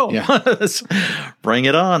guess so. Yeah. Bring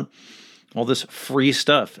it on. All this free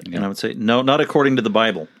stuff. Yeah. And I would say, no, not according to the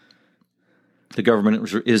Bible. The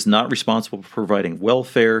government is not responsible for providing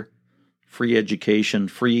welfare, free education,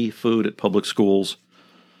 free food at public schools,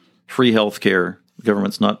 free health care. The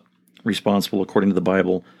government's not responsible, according to the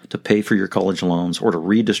Bible, to pay for your college loans or to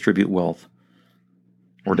redistribute wealth,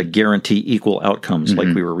 or to guarantee equal outcomes,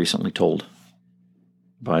 like we were recently told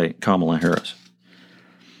by Kamala Harris.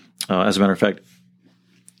 As a matter of fact,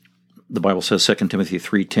 the Bible says, 2 Timothy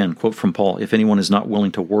 3:10, quote from Paul, "If anyone is not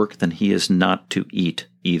willing to work, then he is not to eat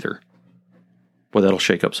either." Boy, that'll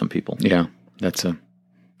shake up some people. Yeah, it's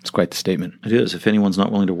quite the statement. It is. If anyone's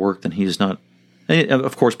not willing to work, then he is not. And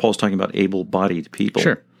of course, Paul's talking about able-bodied people.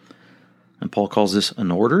 Sure. And Paul calls this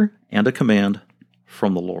an order and a command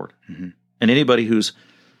from the Lord. Mm-hmm. And anybody who's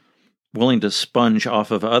willing to sponge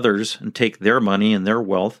off of others and take their money and their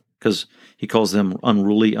wealth, because he calls them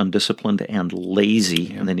unruly, undisciplined, and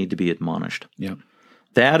lazy, and they need to be admonished. Yeah.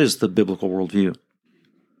 That is the biblical worldview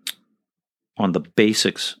on the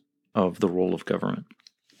basics of the role of government.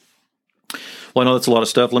 Well, I know that's a lot of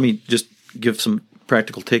stuff. Let me just give some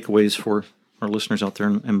practical takeaways for our listeners out there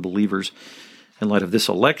and believers in light of this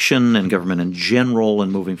election and government in general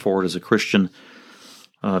and moving forward as a Christian,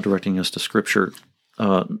 directing us to Scripture.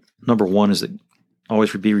 Number one is that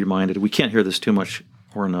always be reminded, we can't hear this too much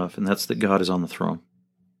or enough, and that's that God is on the throne.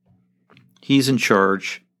 He's in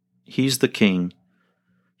charge. He's the king.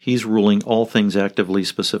 He's ruling all things actively,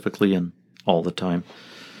 specifically, and all the time.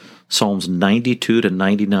 Psalms 92 to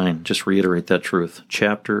 99 just reiterate that truth,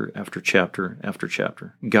 chapter after chapter after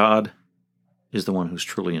chapter. God is the one who's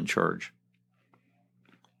truly in charge.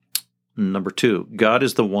 Number two, God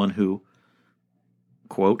is the one who,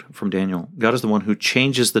 quote from Daniel, God is the one who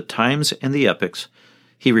changes the times and the epochs.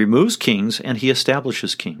 He removes kings and he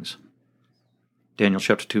establishes kings. Daniel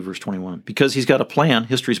chapter 2, verse 21. Because he's got a plan,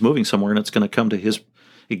 history's moving somewhere, and it's going to come to his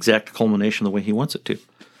exact culmination the way he wants it to.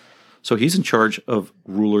 So he's in charge of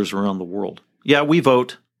rulers around the world. Yeah, we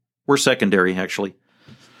vote. We're secondary, actually.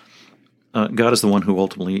 God is the one who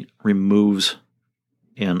ultimately removes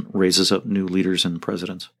and raises up new leaders and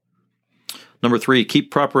presidents. Number three,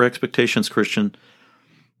 keep proper expectations, Christian,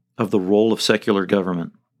 of the role of secular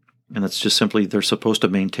government. And that's just simply they're supposed to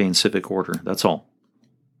maintain civic order. That's all.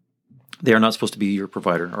 They are not supposed to be your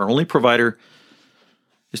provider. Our only provider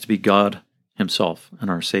is to be God himself and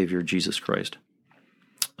our Savior, Jesus Christ.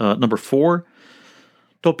 Number four,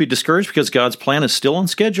 don't be discouraged because God's plan is still on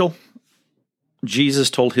schedule. Jesus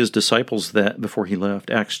told his disciples that before he left.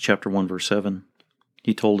 Acts chapter 1, verse 7.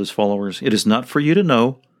 He told his followers, "It is not for you to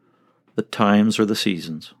know the times or the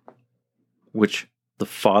seasons, which the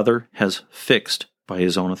Father has fixed by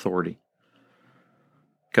his own authority."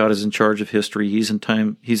 God is in charge of history. He's in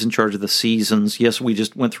charge of the seasons. Yes, we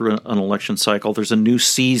just went through an election cycle. There's a new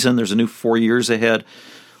season. There's a new 4 years ahead.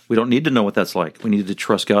 We don't need to know what that's like. We need to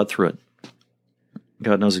trust God through it.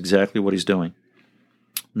 God knows exactly what he's doing.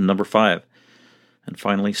 Number 5. And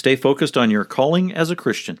finally, stay focused on your calling as a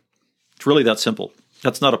Christian. It's really that simple.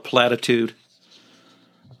 That's not a platitude.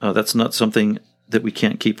 That's not something that we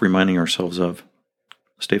can't keep reminding ourselves of.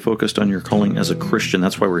 Stay focused on your calling as a Christian.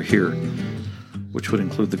 That's why we're here, which would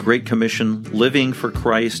include the Great Commission, living for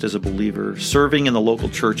Christ as a believer, serving in the local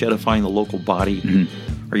church, edifying the local body.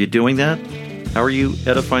 Mm-hmm. Are you doing that? How are you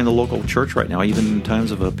edifying the local church right now, even in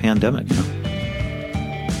times of a pandemic?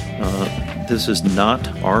 This is not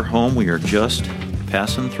our home. We are just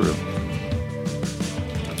passing through.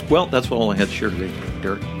 Well, that's all I had to share today,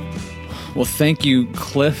 Derek. Well, thank you,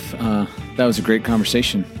 Cliff. That was a great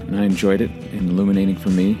conversation, and I enjoyed it, and illuminating for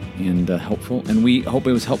me, and helpful. And we hope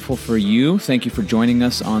it was helpful for you. Thank you for joining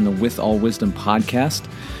us on the With All Wisdom podcast.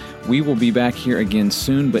 We will be back here again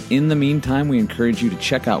soon, but in the meantime, we encourage you to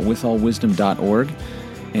check out withallwisdom.org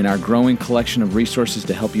and our growing collection of resources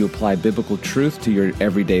to help you apply biblical truth to your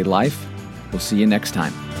everyday life. We'll see you next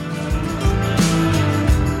time.